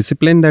from the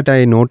discipline that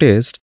I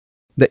noticed,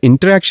 the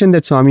interaction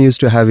that Swami used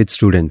to have with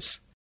students.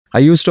 I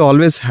used to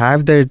always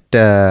have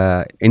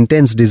that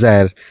intense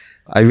desire.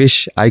 I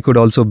wish I could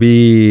also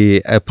be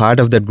a part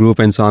of that group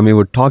and Swami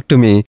would talk to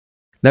me.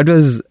 That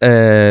was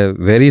a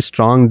very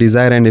strong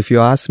desire. And if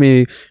you ask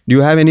me, do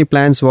you have any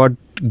plans what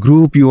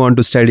group you want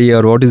to study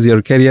or what is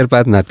your career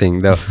path?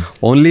 Nothing. The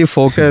only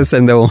focus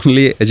and the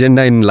only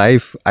agenda in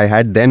life I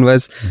had then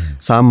was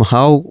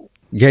somehow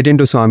get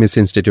into Swami's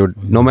Institute,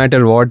 no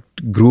matter what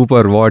group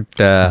or what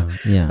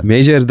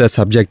major the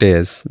subject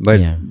is,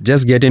 but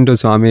just get into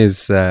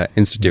Swami's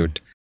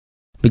Institute.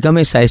 Become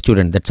a Sai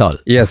student, that's all.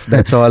 Yes,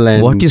 that's all.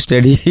 And what you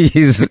study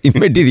is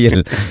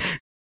immaterial.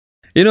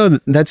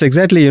 That's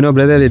exactly,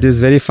 brother, it is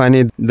very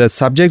funny. The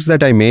subjects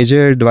that I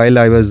majored while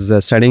I was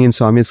studying in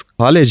Swami's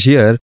college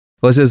here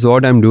versus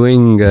what I'm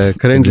doing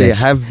currently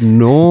have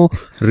no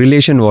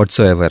relation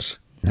whatsoever.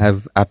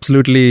 Have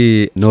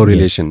absolutely no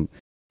relation.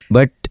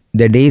 But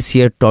the days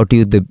here taught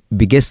you the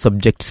biggest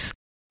subjects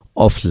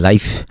of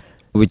life,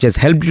 which has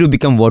helped you to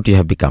become what you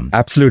have become.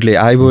 Absolutely.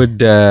 I would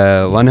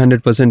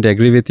 100%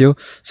 agree with you.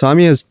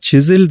 Swami has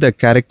chiseled the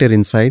character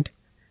inside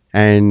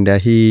and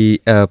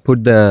he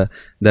put the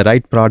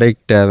right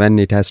product when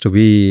it has to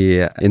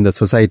be in the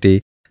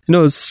society.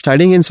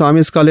 Studying in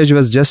Swami's college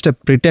was just a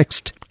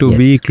pretext to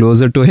be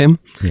closer to him.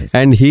 Yes.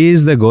 And he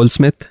is the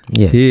goldsmith.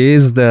 Yes. He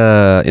is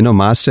the,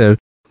 master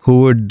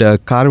who would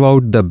carve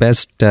out the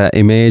best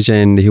image,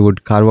 and he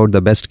would carve out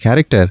the best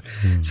character.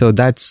 So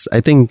that's, I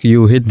think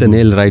you hit the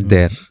nail right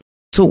there.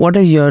 So what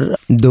are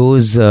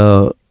those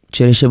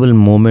cherishable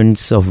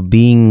moments of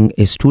being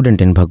a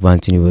student in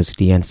Bhagwan's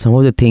University, and some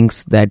of the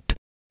things that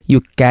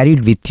you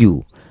carried with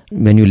you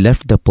when you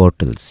left the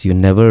portals? You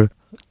never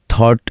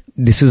thought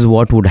this is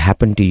what would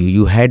happen to you.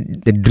 You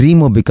had the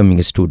dream of becoming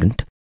a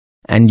student,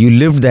 and you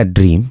lived that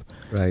dream.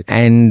 Right.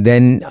 And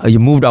then you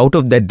moved out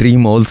of that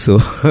dream also.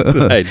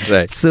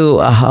 Right. So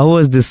how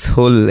was this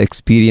whole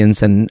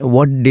experience, and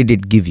what did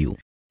it give you?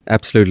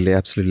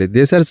 Absolutely.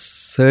 These are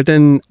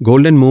certain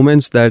golden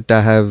moments that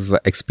I have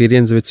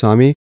experienced with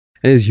Swami,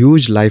 and it's a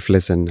huge life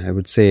lesson, I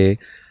would say.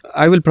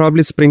 I will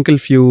probably sprinkle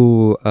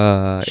few,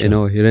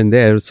 here and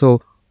there.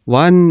 So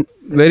one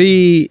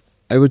very,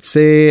 I would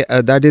say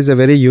that is a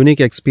very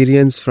unique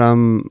experience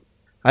from,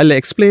 I'll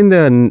explain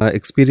the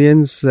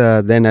experience,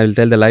 then I'll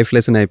tell the life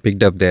lesson I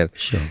picked up there.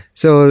 Sure.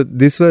 So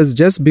this was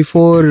just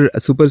before a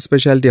super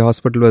specialty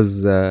hospital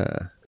was,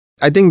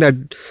 I think that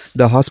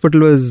the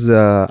hospital was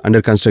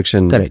under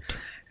construction. Correct.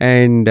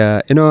 And,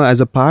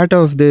 as a part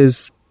of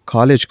this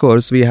college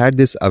course, we had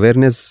this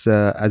awareness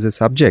as a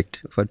subject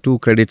for 2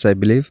 credits, I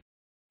believe.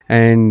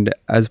 And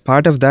as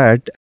part of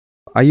that,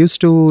 I used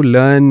to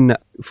learn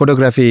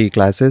photography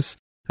classes.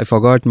 I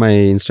forgot my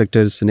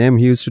instructor's name.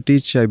 He used to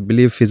teach, I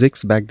believe,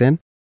 physics back then.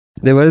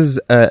 There was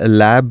a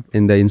lab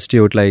in the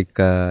institute,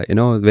 where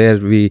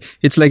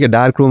it's like a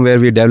dark room where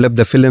we develop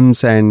the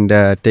films and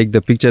take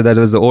the picture. That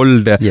was the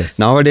old. Yes.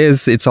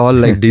 Nowadays, it's all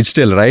like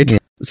digital, right? Yeah.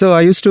 So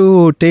I used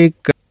to take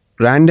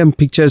random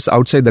pictures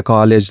outside the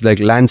college, like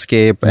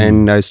landscape,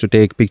 and I used to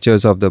take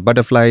pictures of the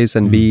butterflies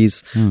and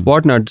bees,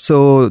 whatnot.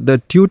 So the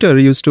tutor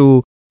used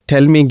to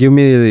give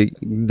me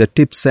the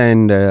tips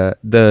and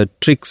the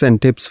tricks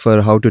and tips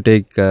for how to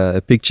take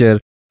a picture,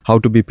 how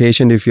to be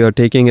patient if you're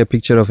taking a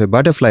picture of a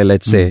butterfly,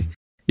 let's say.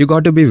 You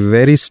got to be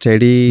very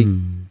steady,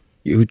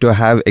 you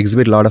have to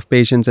exhibit a lot of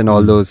patience and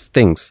all those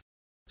things.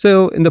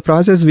 So in the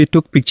process, we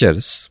took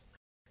pictures,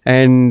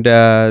 and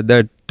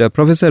that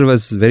professor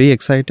was very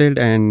excited,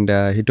 and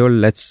he told,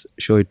 let's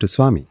show it to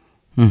Swami.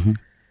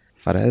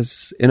 For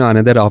us,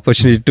 another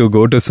opportunity to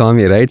go to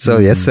Swami, right? So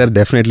yes, sir,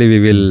 definitely we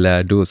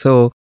will do.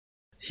 So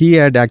he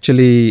had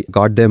actually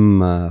got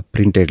them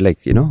printed,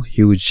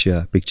 huge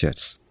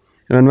pictures.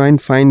 And on one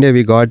fine day,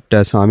 we got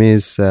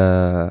Swami's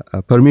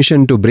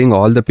permission to bring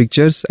all the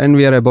pictures, and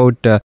we are about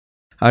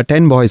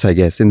 10 boys, I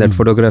guess, in that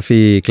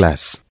photography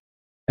class.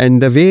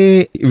 And the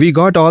way we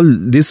got all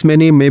this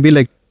many, maybe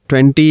like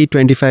 20,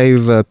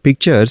 25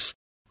 pictures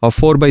of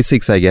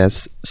 4x6, I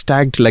guess,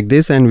 stacked like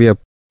this, and we have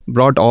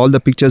brought all the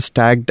pictures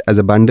stacked as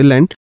a bundle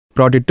and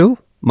brought it to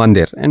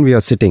Mandir, and we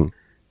are sitting.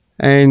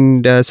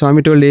 And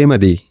Swami told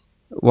Emadi,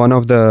 one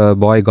of the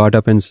boy got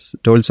up and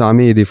told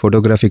Swami, the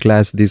photography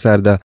class, these are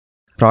the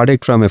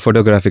product from a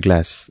photography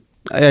class.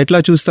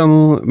 Etla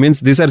chustamu means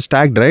these are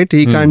stacked, right?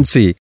 He can't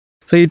see.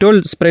 So he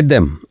told, spread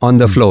them on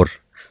the floor.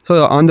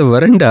 So on the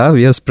veranda,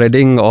 we are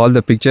spreading all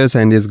the pictures,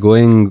 and he's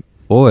going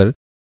over.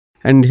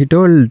 And he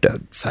told,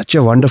 such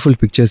a wonderful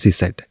pictures, he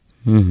said.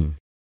 In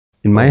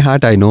my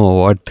heart, I know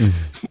what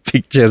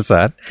pictures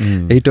are.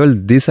 He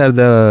told, these are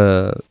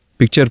the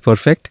picture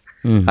perfect.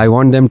 I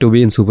want them to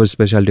be in super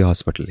specialty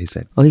hospital, he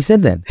said. Oh, he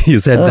said that? He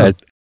said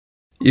that.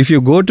 If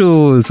you go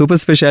to super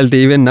specialty,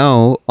 even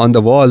now, on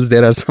the walls,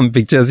 there are some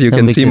pictures. You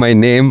can see my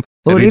name.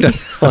 Oh, really?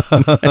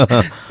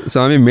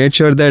 Swami made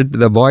sure that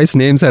the boys'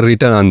 names are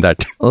written on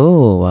that.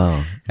 Oh,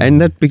 wow. And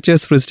that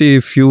pictures, Prishti,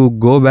 if you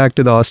go back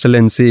to the hostel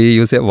and see,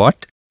 you say,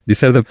 what?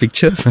 These are the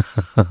pictures?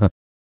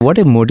 What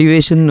a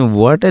motivation,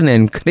 what an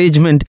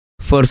encouragement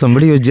for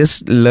somebody who's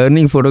just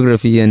learning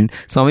photography, and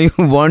somebody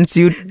who wants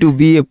you to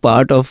be a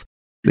part of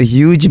the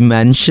huge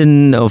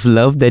mansion of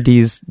love that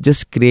he's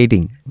just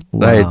creating.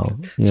 Wow. Right.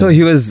 Yeah. So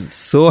he was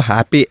so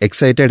happy,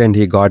 excited, and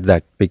he got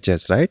that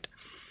pictures, right?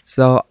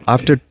 So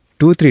after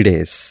 2-3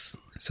 days,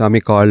 Swami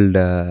called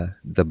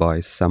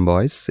some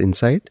boys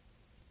inside.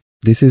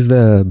 This is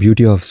the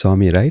beauty of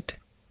Swami, right?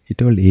 He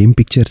told, aim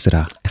pictures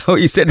ra. Oh,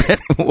 he said that?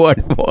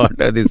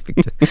 What are these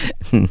pictures?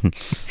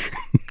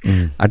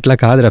 Atla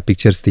kadra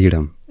pictures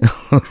theedam.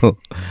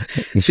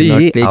 You should not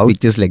take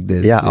pictures like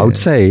this. Yeah,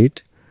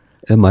 outside,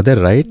 a mother,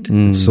 right?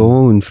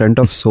 So in front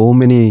of so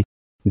many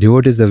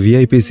devotees, the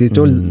VIPs, he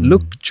told,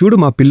 look, chudu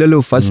ma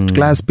pillalu, first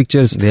class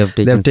pictures. They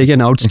have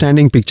taken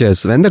outstanding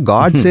pictures. When the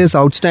God says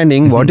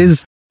outstanding, what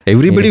is,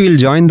 everybody will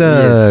join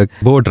the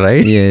boat,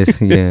 right?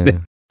 Yes, yeah.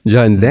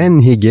 Join. Then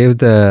he gave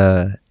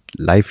the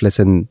life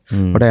lesson.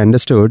 What I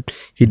understood,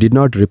 he did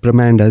not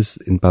reprimand us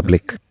in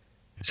public.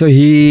 So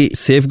he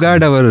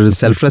safeguarded our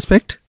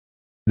self-respect.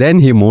 Then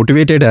he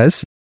motivated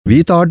us.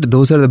 We thought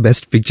those are the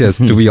best pictures,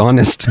 to be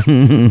honest.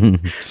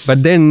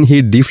 But then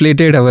he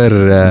deflated our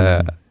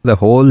the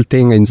whole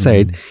thing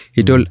inside.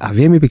 He told,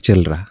 "Ave me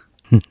picture ra."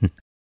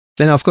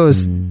 Then of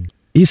course,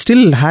 he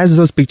still has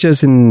those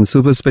pictures in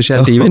super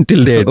specialty even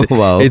till date. Oh,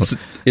 wow. It's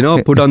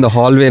put on the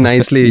hallway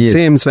nicely. Yes. It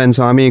seems when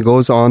Swami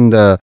goes on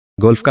the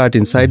golf cart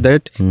inside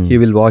that, he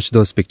will watch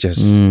those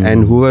pictures.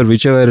 And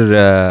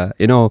whichever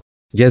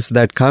guest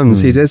that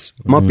comes, he just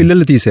ma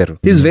pillalu teesaru.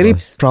 He's very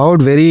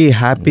proud, very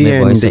happy, My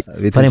and voice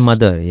with for a his-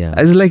 mother, yeah.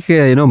 as like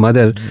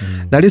mother.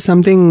 That is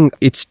something,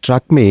 it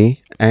struck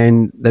me,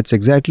 and that's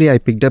exactly I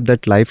picked up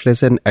that life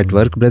lesson at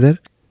work, brother.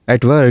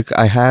 At work,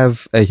 I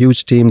have a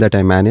huge team that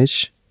I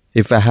manage.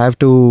 If I have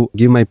to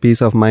give my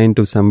peace of mind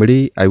to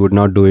somebody, I would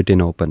not do it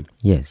in open.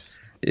 Yes.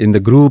 In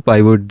the group,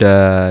 I would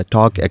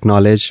talk,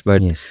 acknowledge,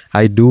 but Yes.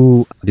 I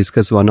do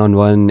discuss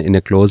one-on-one in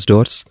a closed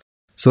doors,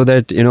 so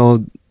that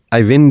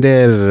I win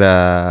their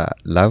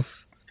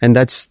love. And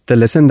that's the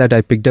lesson that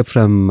I picked up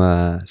from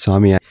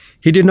Swami.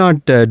 He did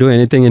not do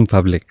anything in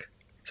public.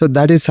 So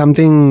that is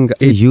something.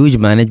 It's a huge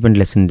management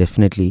lesson,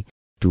 definitely,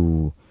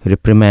 to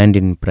reprimand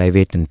in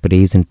private and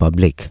praise in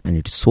public. And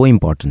it's so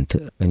important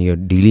when you're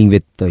dealing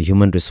with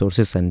human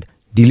resources, and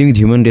dealing with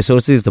human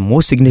resources is the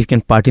most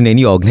significant part in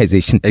any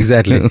organization.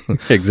 Exactly.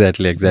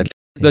 Exactly.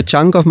 The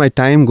chunk of my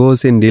time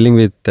goes in dealing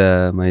with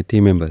my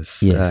team members.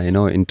 Yes.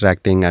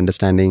 Interacting,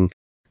 understanding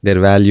their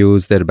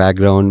values, their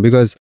background.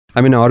 Because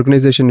I'm in an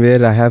organization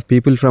where I have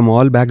people from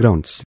all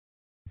backgrounds.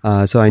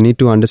 So I need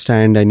to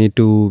understand, I need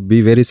to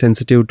be very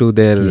sensitive to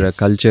their Yes.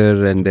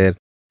 culture and their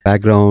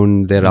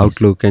background, their Yes.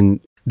 outlook. And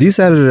these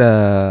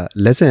are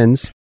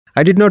lessons.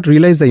 I did not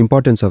realize the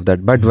importance of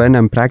that. But when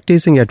I'm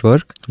practicing at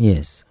work,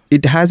 Yes.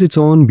 it has its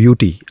own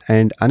beauty.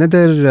 And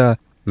another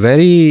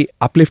very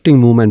uplifting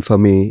moment for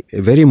me,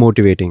 very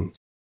motivating.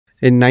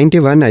 In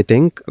 91, I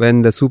think,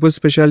 when the super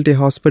specialty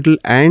hospital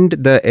and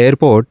the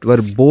airport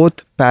were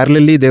both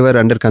parallelly, they were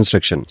under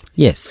construction.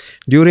 Yes.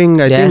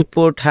 During, I The think,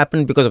 airport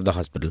happened because of the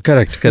hospital.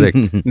 correct.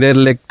 They're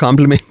like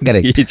complementing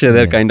Correct. each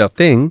other, Yeah. kind of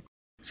thing.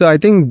 So I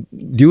think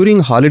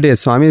during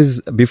holidays,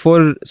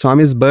 before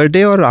Swami's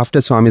birthday or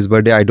after Swami's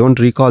birthday, I don't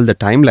recall the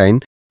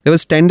timeline. There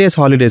was 10 days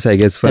holidays, I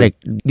guess. Correct.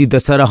 The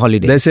Dasara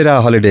holidays.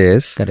 Dasara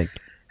holidays. Correct.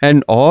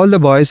 And all the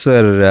boys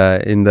were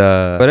in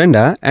the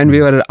veranda, and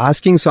we were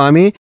asking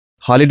Swami,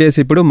 holidays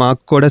ippudu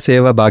maaku kuda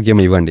seva bhagyam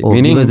ivandi. Oh,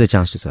 Meaning, give us the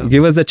chance to serve.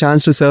 give us the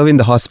chance to serve in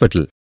the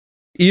hospital.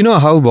 You know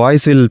how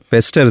boys will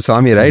pester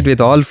Swami, right?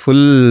 With all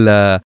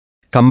full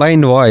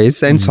combined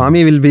voice, and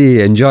Swami will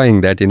be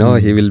enjoying that,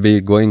 he will be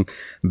going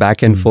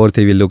back and forth,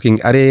 he will looking,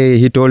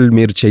 he told,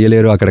 meer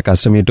cheyaleru akkada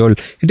kastam, he told,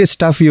 it is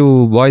tough,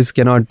 you boys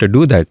cannot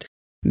do that.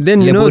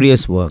 Then,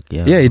 Laborious work.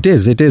 Yeah. yeah, it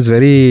is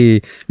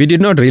very, we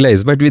did not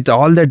realize, but with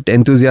all that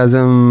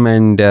enthusiasm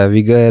and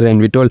vigor, and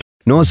we told,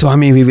 no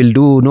Swami, we will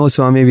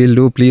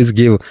do, please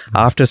give.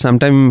 After some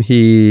time,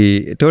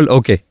 he told,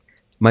 okay,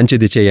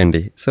 manchidi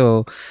cheyandi.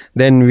 So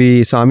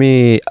then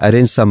Swami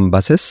arranged some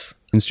buses,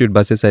 institute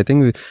buses, I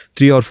think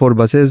 3 or 4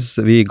 buses.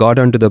 We got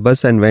onto the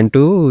bus and went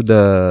to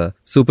the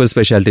super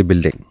specialty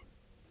building.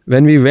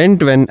 When we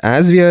went,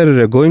 as we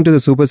are going to the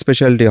super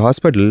specialty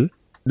hospital,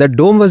 the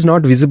dome was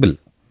not visible.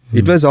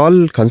 It was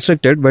all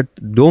constructed, but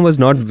dome was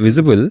not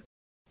visible.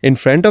 In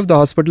front of the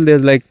hospital,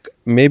 there's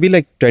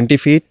maybe 20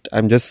 feet,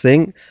 I'm just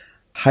saying,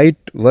 height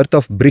worth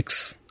of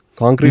bricks.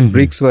 Concrete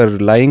bricks were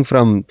lying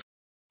from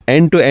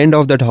end to end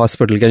of that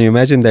hospital. Can you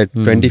imagine that?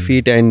 20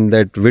 feet and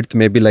that width,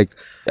 maybe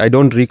I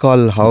don't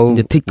recall how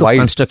The thick wide. of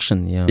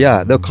construction. Yeah.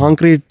 Yeah, the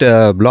concrete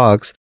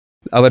blocks.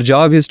 Our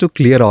job is to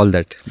clear all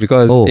that,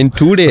 because in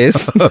 2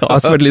 days, the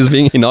hospital is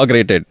being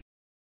inaugurated.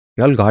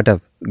 We all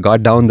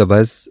got down the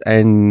bus,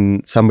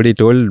 and somebody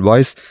told,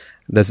 boys,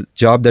 the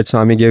job that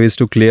Swami gave is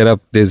to clear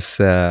up this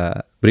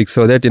brick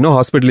so that,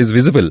 hospital is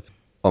visible.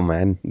 Oh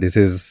man,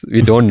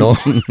 we don't know.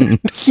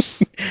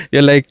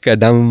 We're like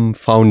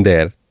dumbfound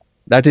there.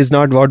 That is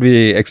not what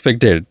we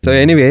expected. So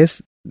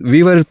anyways,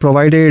 we were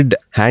provided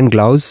hand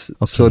gloves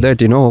so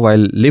that,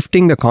 while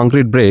lifting the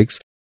concrete bricks,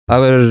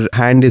 our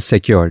hand is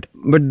secured.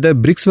 But the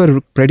bricks were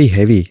pretty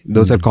heavy.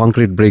 Those are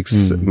concrete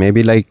bricks,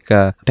 maybe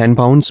 10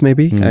 pounds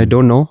maybe. I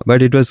don't know.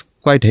 But it was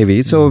quite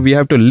heavy. So we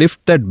have to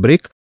lift that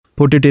brick,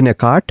 put it in a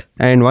cart.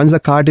 And once the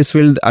cart is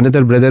filled,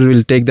 another brother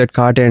will take that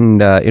cart and,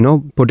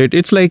 put it.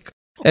 It's like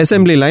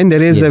assembly line.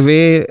 There is a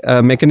way,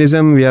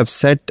 mechanism we have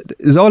set.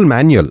 It's all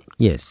manual.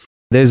 Yes.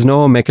 There's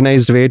no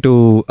mechanized way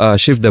to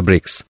shift the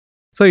bricks.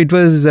 So it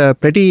was a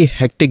pretty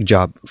hectic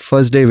job.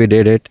 First day we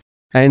did it.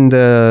 And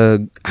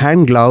the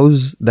hand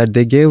gloves that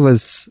they gave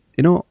was,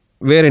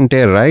 wear and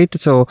tear, right?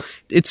 So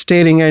it's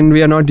tearing, and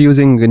we are not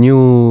using a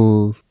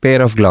new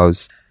pair of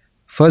gloves.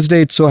 First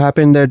day it so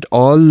happened that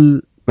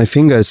all my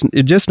fingers,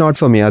 it's just not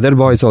for me, other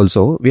boys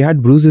also, we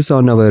had bruises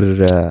on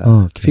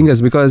our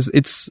fingers, because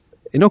it's,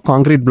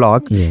 concrete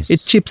block. Yes.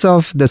 It chips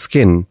off the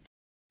skin.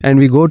 And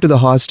we go to the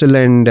hostel,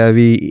 and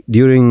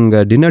during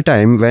dinner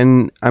time,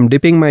 when I'm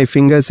dipping my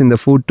fingers in the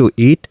food to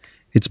eat,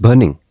 it's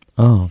burning.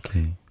 Oh,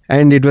 okay.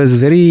 And it was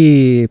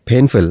very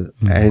painful,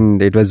 and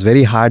it was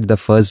very hard the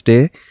first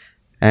day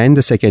and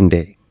the second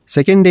day.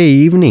 Second day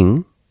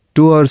evening,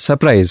 to our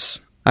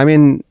surprise,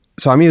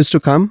 Swami used to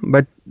come,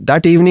 but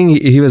that evening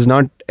he was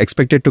not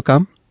expected to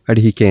come, but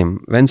he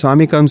came. When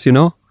Swami comes,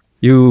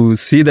 you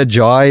see the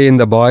joy in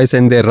the boys,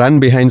 and they run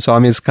behind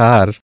Swami's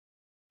car.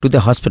 To the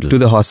hospital. To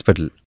the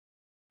hospital.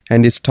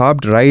 And he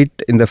stopped right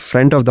in the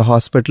front of the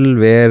hospital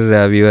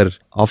where we were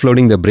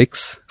offloading the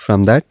bricks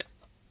from that.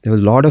 There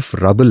was a lot of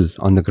rubble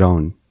on the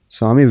ground.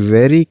 Swami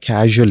very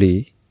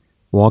casually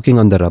walking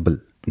on the rubble.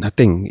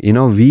 Nothing.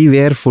 We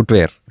wear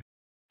footwear.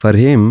 For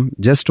him,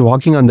 just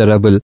walking on the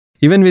rubble,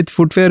 even with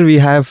footwear, we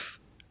have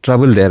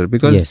trouble there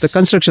because the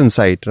construction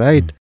site,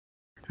 right?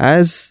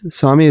 As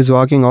Swami is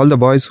walking, all the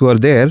boys who are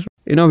there,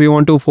 we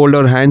want to fold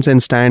our hands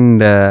and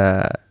stand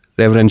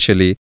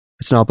reverentially.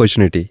 It's an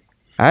opportunity.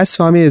 As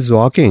Swami is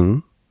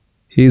walking,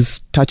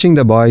 he's touching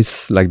the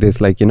boys like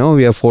this,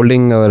 we are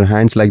folding our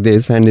hands like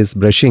this and is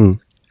brushing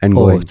and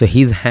going. So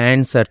his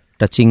hands are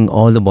touching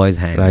all the boys'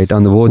 hands. Right,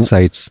 on both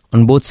sides.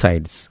 On both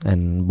sides.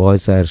 And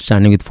boys are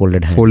standing with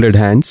folded hands. Folded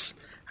hands.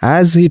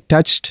 As he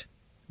touched,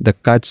 the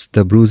cuts,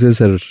 the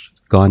bruises are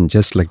gone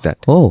just like that.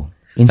 Oh,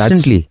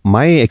 instantly. That's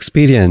my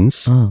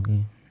experience.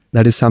 Okay.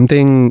 That is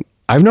something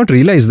I've not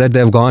realized that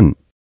they've gone.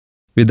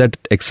 With that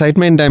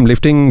excitement, I'm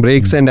lifting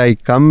brakes and I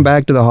come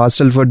back to the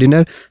hostel for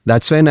dinner.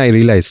 That's when I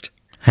realized.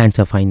 Hands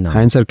are fine now.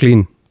 Hands are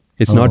clean.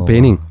 It's not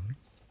paining.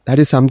 That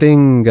is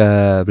something,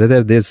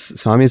 brother, this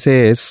Swami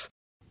says,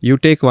 you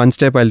take one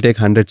step, I'll take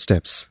 100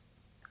 steps.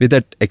 With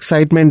that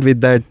excitement,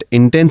 with that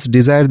intense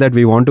desire that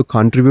we want to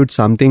contribute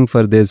something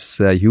for this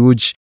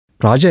huge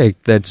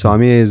project that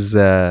Swami is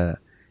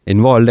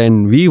involved,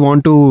 and we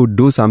want to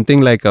do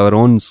something like our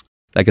own,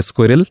 like a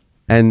squirrel,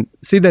 and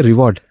see the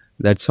reward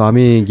that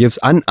Swami gives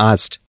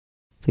unasked.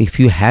 So if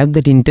you have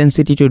that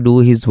intensity to do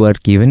his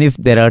work, even if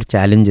there are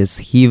challenges,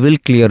 he will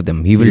clear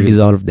them. He will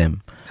dissolve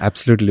them.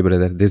 Absolutely,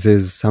 brother. This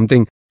is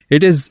something,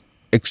 it is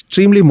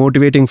extremely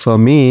motivating for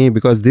me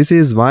because this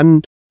is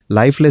one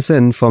life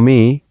lesson for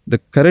me. The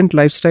current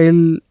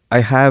lifestyle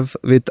I have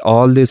with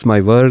all this,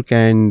 my work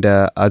and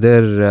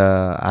other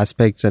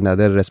aspects and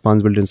other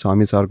responsibilities in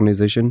Swami's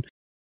organization,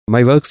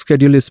 my work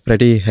schedule is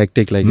pretty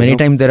hectic. Many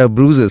times there are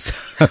bruises.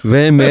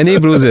 many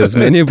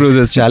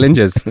bruises,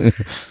 challenges.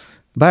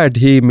 But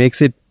he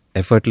makes it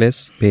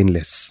effortless,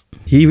 painless.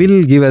 He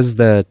will give us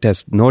the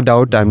test. No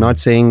doubt, I'm not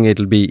saying it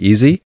will be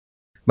easy,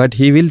 but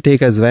he will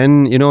take us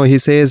when, he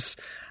says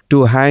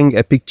to hang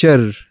a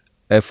picture,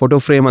 a photo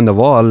frame on the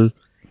wall,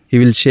 he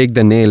will shake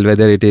the nail,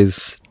 whether it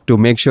is to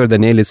make sure the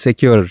nail is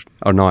secure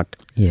or not.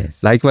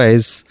 Yes.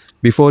 Likewise,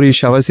 before he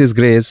showers his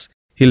grace,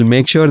 he'll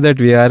make sure that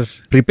we are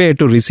prepared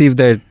to receive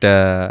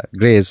that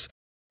grace.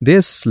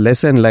 This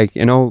lesson,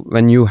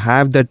 when you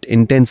have that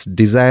intense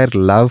desire,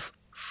 love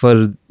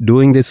for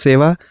doing this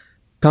seva,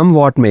 come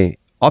what may,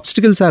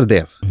 obstacles are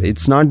there.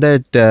 It's not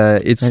that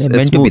it's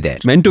meant to be there.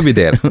 Meant to be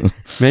there.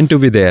 Meant to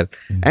be there.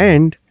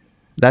 And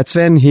that's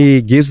when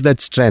he gives that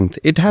strength.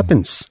 It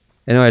happens.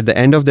 At the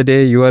end of the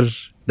day,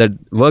 that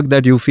work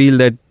that you feel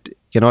that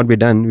cannot be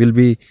done will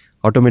be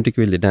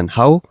automatically done.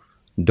 How?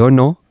 Don't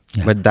know.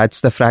 Yeah. But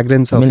that's the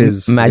fragrance of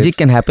his... Magic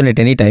can happen at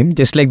any time,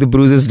 just like the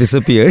bruises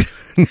disappeared.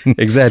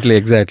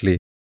 Exactly.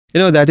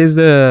 That is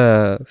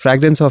the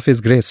fragrance of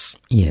his grace.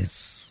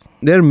 Yes.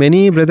 There are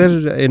many, brother,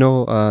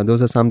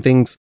 those are some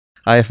things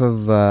I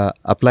have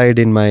applied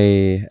in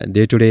my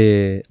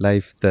day-to-day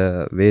life,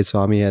 the way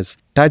Swami has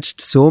touched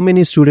so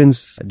many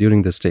students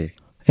during this day.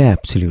 Yeah,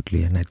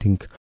 absolutely. And I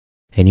think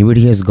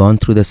anybody who has gone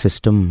through the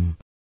system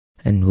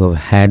and who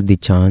have had the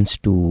chance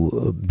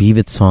to be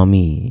with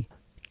Swami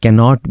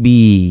cannot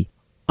be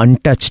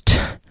untouched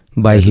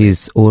by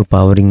his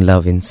overpowering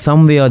love in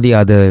some way or the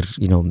other.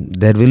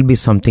 There will be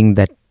something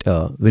that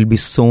will be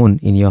sown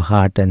in your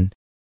heart, and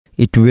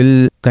it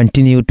will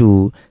continue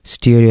to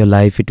steer your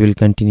life. It will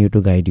continue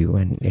to guide you,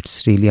 and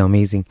it's really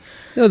amazing.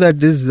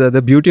 That is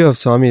the beauty of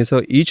Swami.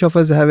 So each of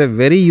us have a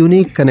very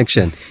unique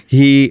connection.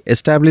 He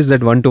established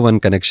that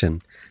one-to-one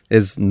connection.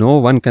 There's no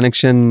one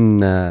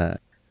connection.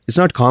 It's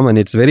not common.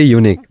 It's very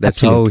unique. That's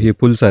Absolutely. How he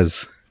pulls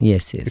us.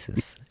 Yes.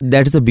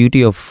 That is the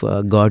beauty of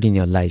God in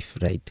your life,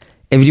 right?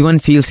 Everyone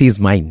feels he is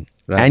mine.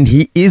 Right. And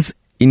he is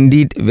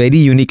indeed very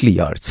uniquely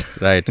yours.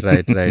 Right.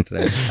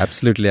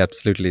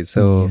 Absolutely.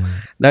 So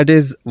that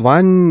is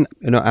one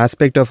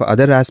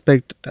other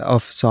aspect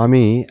of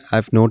Swami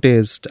I've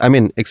noticed,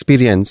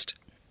 experienced.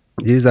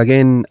 This is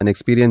again an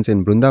experience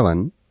in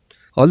Vrindavan.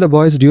 All the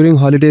boys during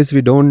holidays,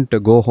 we don't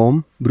go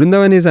home.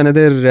 Vrindavan is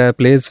another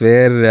place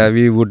where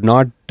we would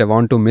not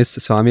want to miss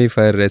Swami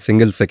for a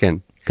single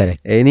second.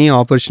 Correct. Any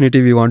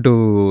opportunity we want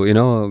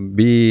to,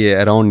 be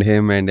around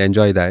him and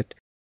enjoy that.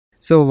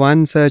 So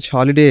one such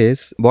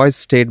holidays, boys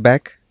stayed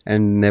back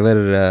and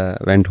never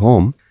went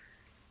home.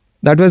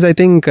 That was, I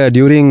think,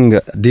 during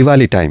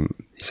Diwali time.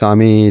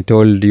 Swami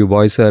told, you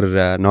boys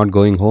are not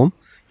going home.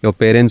 Your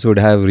parents would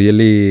have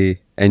really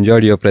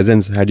enjoyed your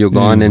presence had you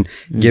gone and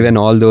given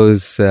all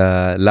those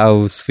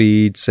love,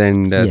 sweets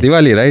and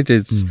Diwali, right?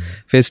 It's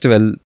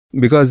festival.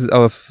 Because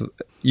of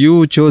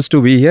you chose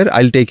to be here,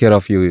 I'll take care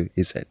of you,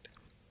 he said.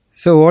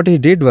 So what he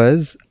did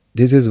was,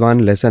 this is one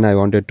lesson I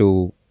wanted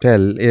to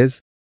tell is,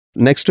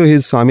 next to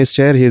his Swami's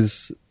chair,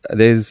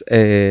 there's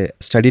a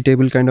study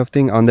table kind of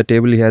thing. On the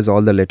table, he has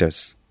all the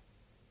letters.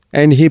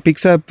 And he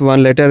picks up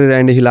one letter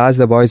and he'll ask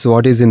the boys,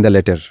 what is in the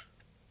letter?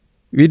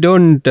 We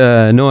don't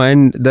know.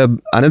 And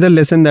another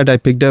lesson that I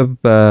picked up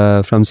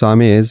from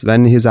Swami is,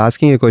 when he's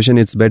asking a question,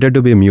 it's better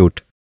to be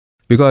mute.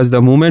 Because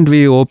the moment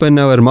we open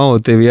our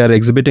mouth, we are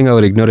exhibiting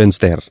our ignorance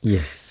there.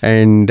 Yes.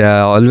 And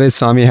always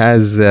Swami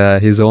has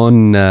his own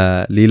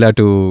Leela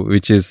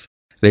which is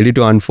ready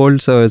to unfold.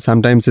 So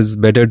sometimes it's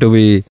better to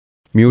be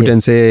mute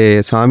and say,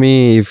 Swami,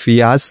 if he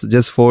asks,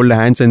 just fold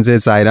hands and say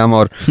Sai Ram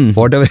or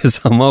whatever,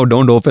 somehow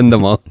don't open the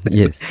mouth.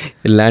 Yes.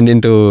 He'll land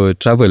into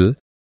trouble.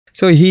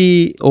 So he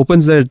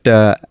opens that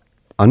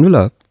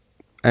envelope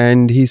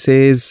and he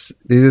says,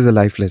 this is a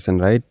life lesson,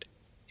 right?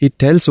 He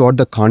tells what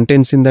the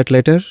contents in that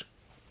letter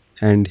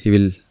and he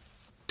will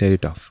tear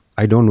it off.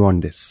 I don't want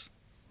this.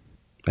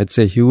 That's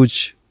a huge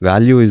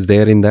value is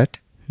there in that.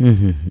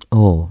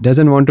 Oh.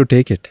 Doesn't want to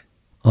take it.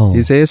 Oh.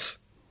 He says,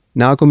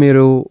 Naku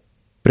Meeru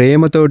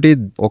ప్రేమతోటి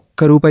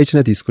ఒక్క రూపాయి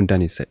ఇచ్చినా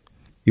తీసుకుంటాను. He said,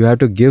 you have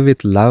to give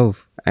with love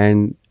and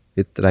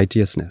with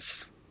righteousness.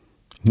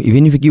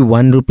 Even if you give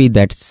 1 rupee,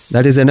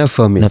 that is enough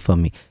for me. Enough for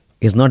me.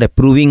 He's not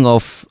approving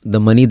of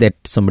the money that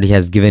somebody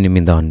has given him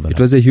in the envelope.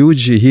 It was a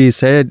huge,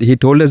 he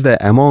told us the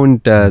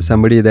amount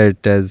somebody that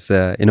has,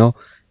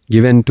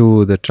 given to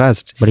the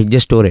trust. But he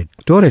just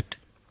tore it.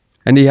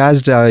 And he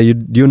asked,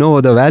 do you know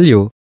the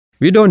value?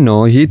 We don't know.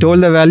 He told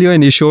the value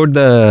and he showed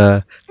the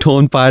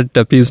tone part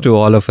piece to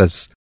all of us.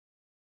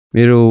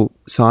 మీరు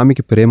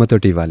స్వామికి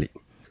ప్రేమతోటి ఇవ్వాలి.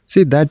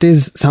 See, that is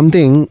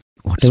something.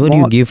 Whatever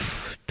you give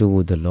to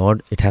the Lord,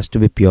 it has to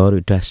be pure.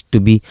 It has to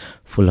be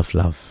full of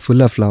love.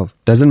 Full of love.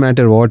 Doesn't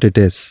matter what it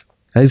is.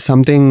 There is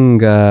something.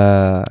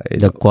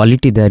 The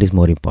quality there is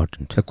more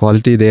important. The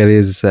quality there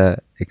is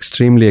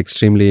extremely,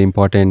 extremely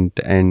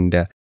important. And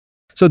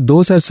so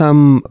those are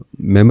some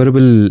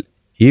memorable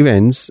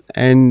events.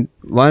 And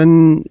one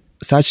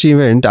such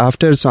event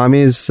after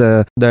Swami's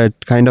that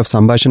kind of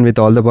sambhashan with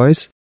all the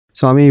boys.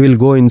 Swami will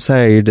go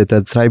inside the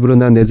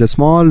Tribhurandan. There's a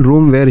small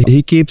room where he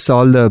keeps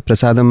all the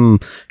prasadam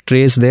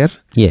trays there.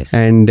 Yes.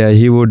 And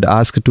he would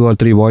ask 2 or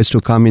 3 boys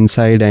to come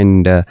inside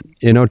and,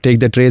 take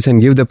the trays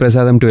and give the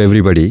prasadam to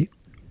everybody.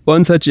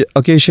 On such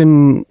occasion,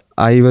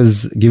 I was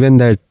given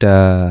that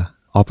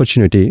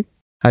opportunity.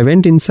 I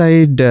went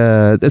inside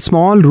the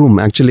small room.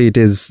 Actually, it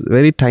is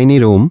very tiny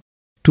room.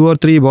 2 or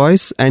 3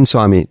 boys and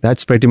Swami.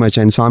 That's pretty much.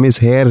 And Swami's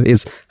hair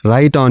is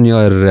right on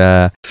your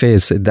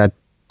face. That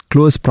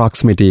close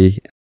proximity.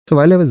 So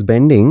while I was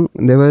bending,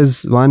 there was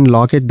one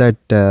locket that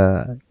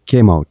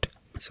came out.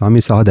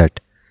 Swami saw that.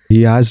 He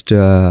asked,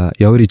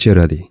 Yavari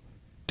Cheradi?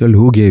 Told,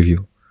 who gave you?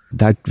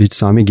 That which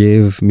Swami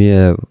gave me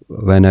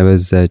when I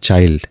was a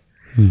child.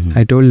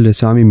 I told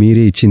Swami,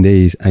 Meere ichinde,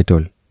 I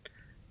told.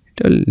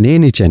 He told,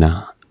 Nenu ichena.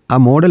 A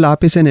model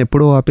apesanu,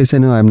 eppudo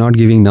apesanu, I am not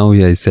giving now,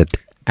 I said.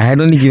 I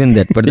had only given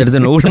that, but that is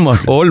an old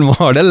model. Old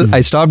model,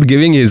 I stopped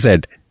giving, he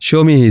said.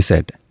 Show me, he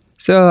said.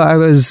 So I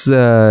was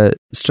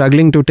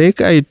struggling to take.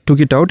 I took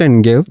it out and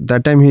gave.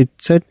 That time he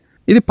said,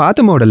 "This is path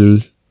model."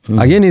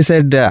 Again he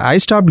said, "I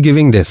stopped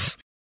giving this."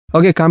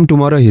 Okay, come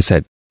tomorrow, he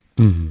said.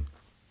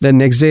 Then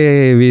next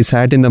day we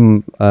sat in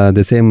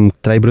the same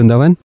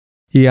Tribhurandan.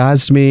 He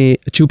asked me,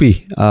 "Chupi,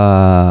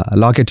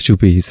 locket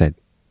chupi," he said.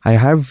 I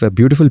have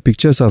beautiful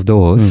pictures of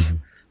those.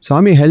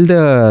 Swami held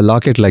the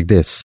locket like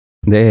this.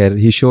 There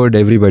he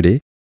showed everybody.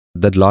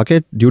 That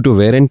locket, due to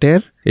wear and tear,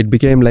 it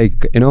became like,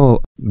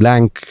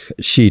 blank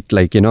sheet,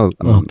 like,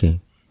 Okay.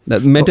 The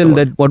metal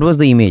What was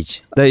the image?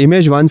 The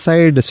image, one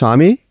side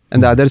Swami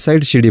and the other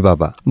side Shirdi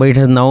Baba. But it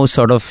has now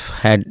sort of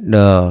had...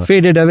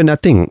 faded away,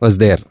 nothing was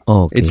there.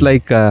 Okay. It's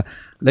like,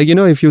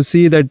 if you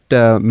see that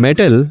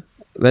metal,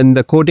 when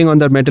the coating on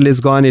that metal is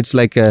gone, it's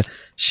like a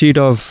sheet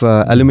of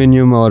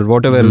aluminium or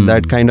whatever,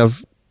 that kind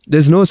of...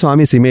 There's no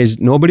Swami's image.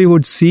 Nobody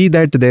would see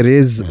that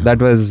that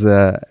was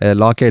a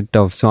locket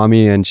of Swami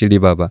and Shirdi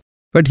Baba.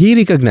 But he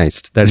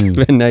recognized that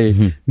when I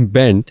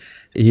bent,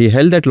 he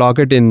held that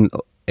locket in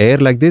air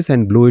like this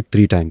and blew it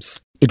 3 times.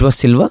 It was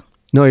silver?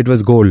 No, it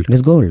was gold. It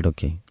was gold,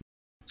 okay.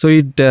 So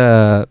it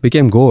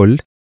became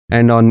gold.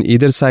 And on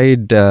either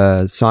side,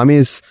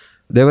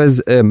 there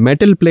was a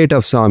metal plate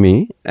of Swami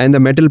and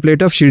the metal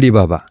plate of Shirdi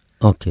Baba.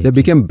 Okay. They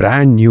became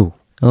brand new.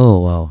 Oh,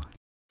 wow.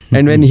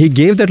 And when he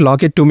gave that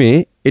locket to me,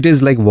 it is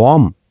like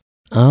warm.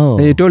 Oh.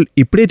 And he told,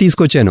 "Ippude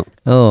teeskochanu."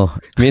 Oh.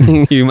 Meaning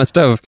you must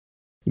have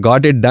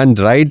got it done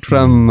right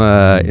from,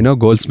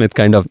 goldsmith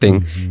kind of thing.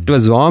 It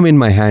was warm in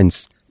my hands.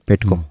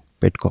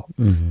 Petko.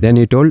 Then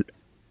he told,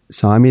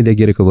 Swami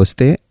దగ్గరికి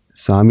వస్తే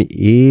స్వామి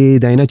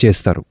ఏదైనా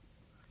చేస్తారు,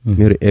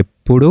 మీరు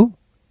ఎప్పుడు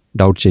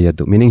doubt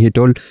చేయొద్దు. Meaning he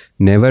told,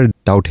 never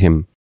doubt him.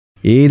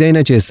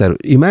 ఏదైనా చేస్తారు.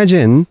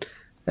 Imagine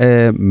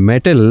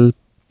metal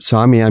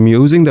Swami, I'm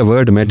using the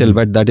word metal,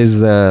 but that is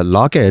a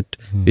locket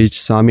which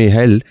Swami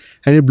held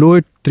and he blew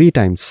it 3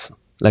 times.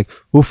 Like,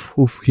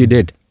 oof, he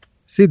did.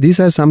 See, these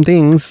are some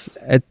things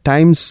at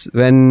times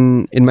when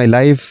in my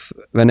life,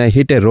 when I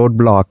hit a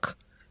roadblock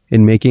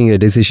in making a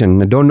decision,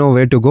 I don't know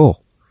where to go.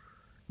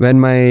 When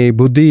my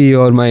buddhi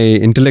or my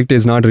intellect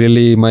is not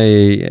really, my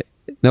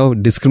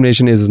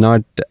discrimination is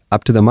not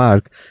up to the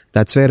mark,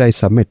 that's where I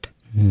submit.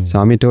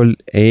 Swami told,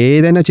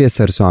 Edaina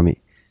chestaru Swami,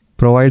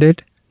 provided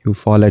you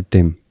fall at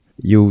him.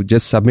 You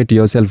just submit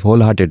yourself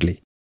wholeheartedly.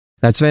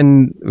 That's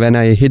when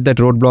I hit that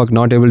roadblock,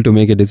 not able to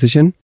make a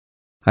decision,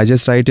 I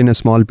just write in a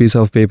small piece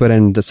of paper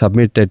and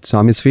submit at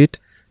Swami's feet.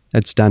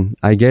 It's done.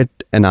 I get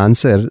an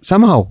answer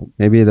somehow,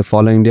 maybe the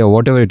following day or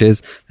whatever it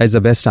is, that's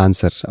the best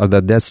answer or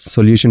the best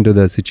solution to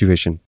the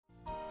situation.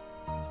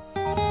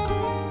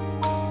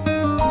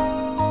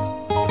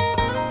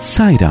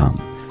 Sai Ram,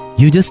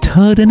 you just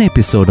heard an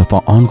episode of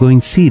our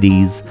ongoing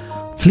series,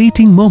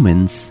 Fleeting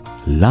Moments,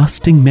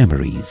 Lasting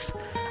Memories.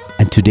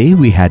 And today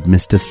we had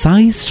Mr.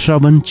 Sai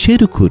Shravan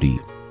Cherukuri,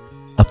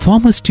 a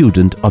former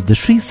student of the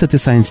Sri Sathya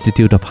Sai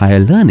Institute of Higher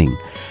Learning,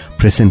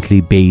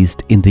 presently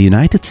based in the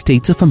United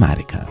States of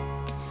America.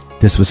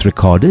 This was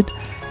recorded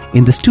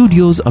in the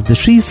studios of the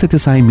Sri Sathya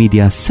Sai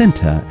Media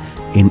Center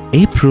in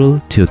April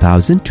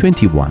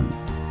 2021.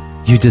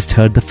 You just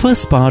heard the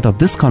first part of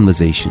this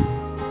conversation.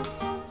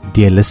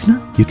 Dear listener,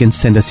 you can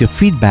send us your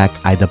feedback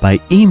either by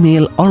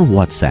email or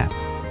WhatsApp.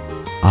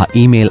 Our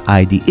email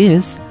ID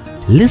is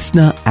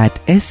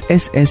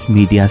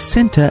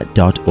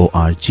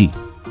listener@sssmediacenter.org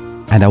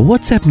and our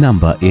WhatsApp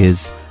number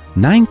is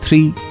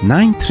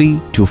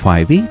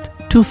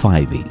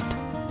 9393258258.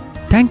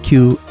 Thank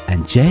you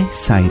and Jai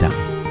Sai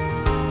Ram.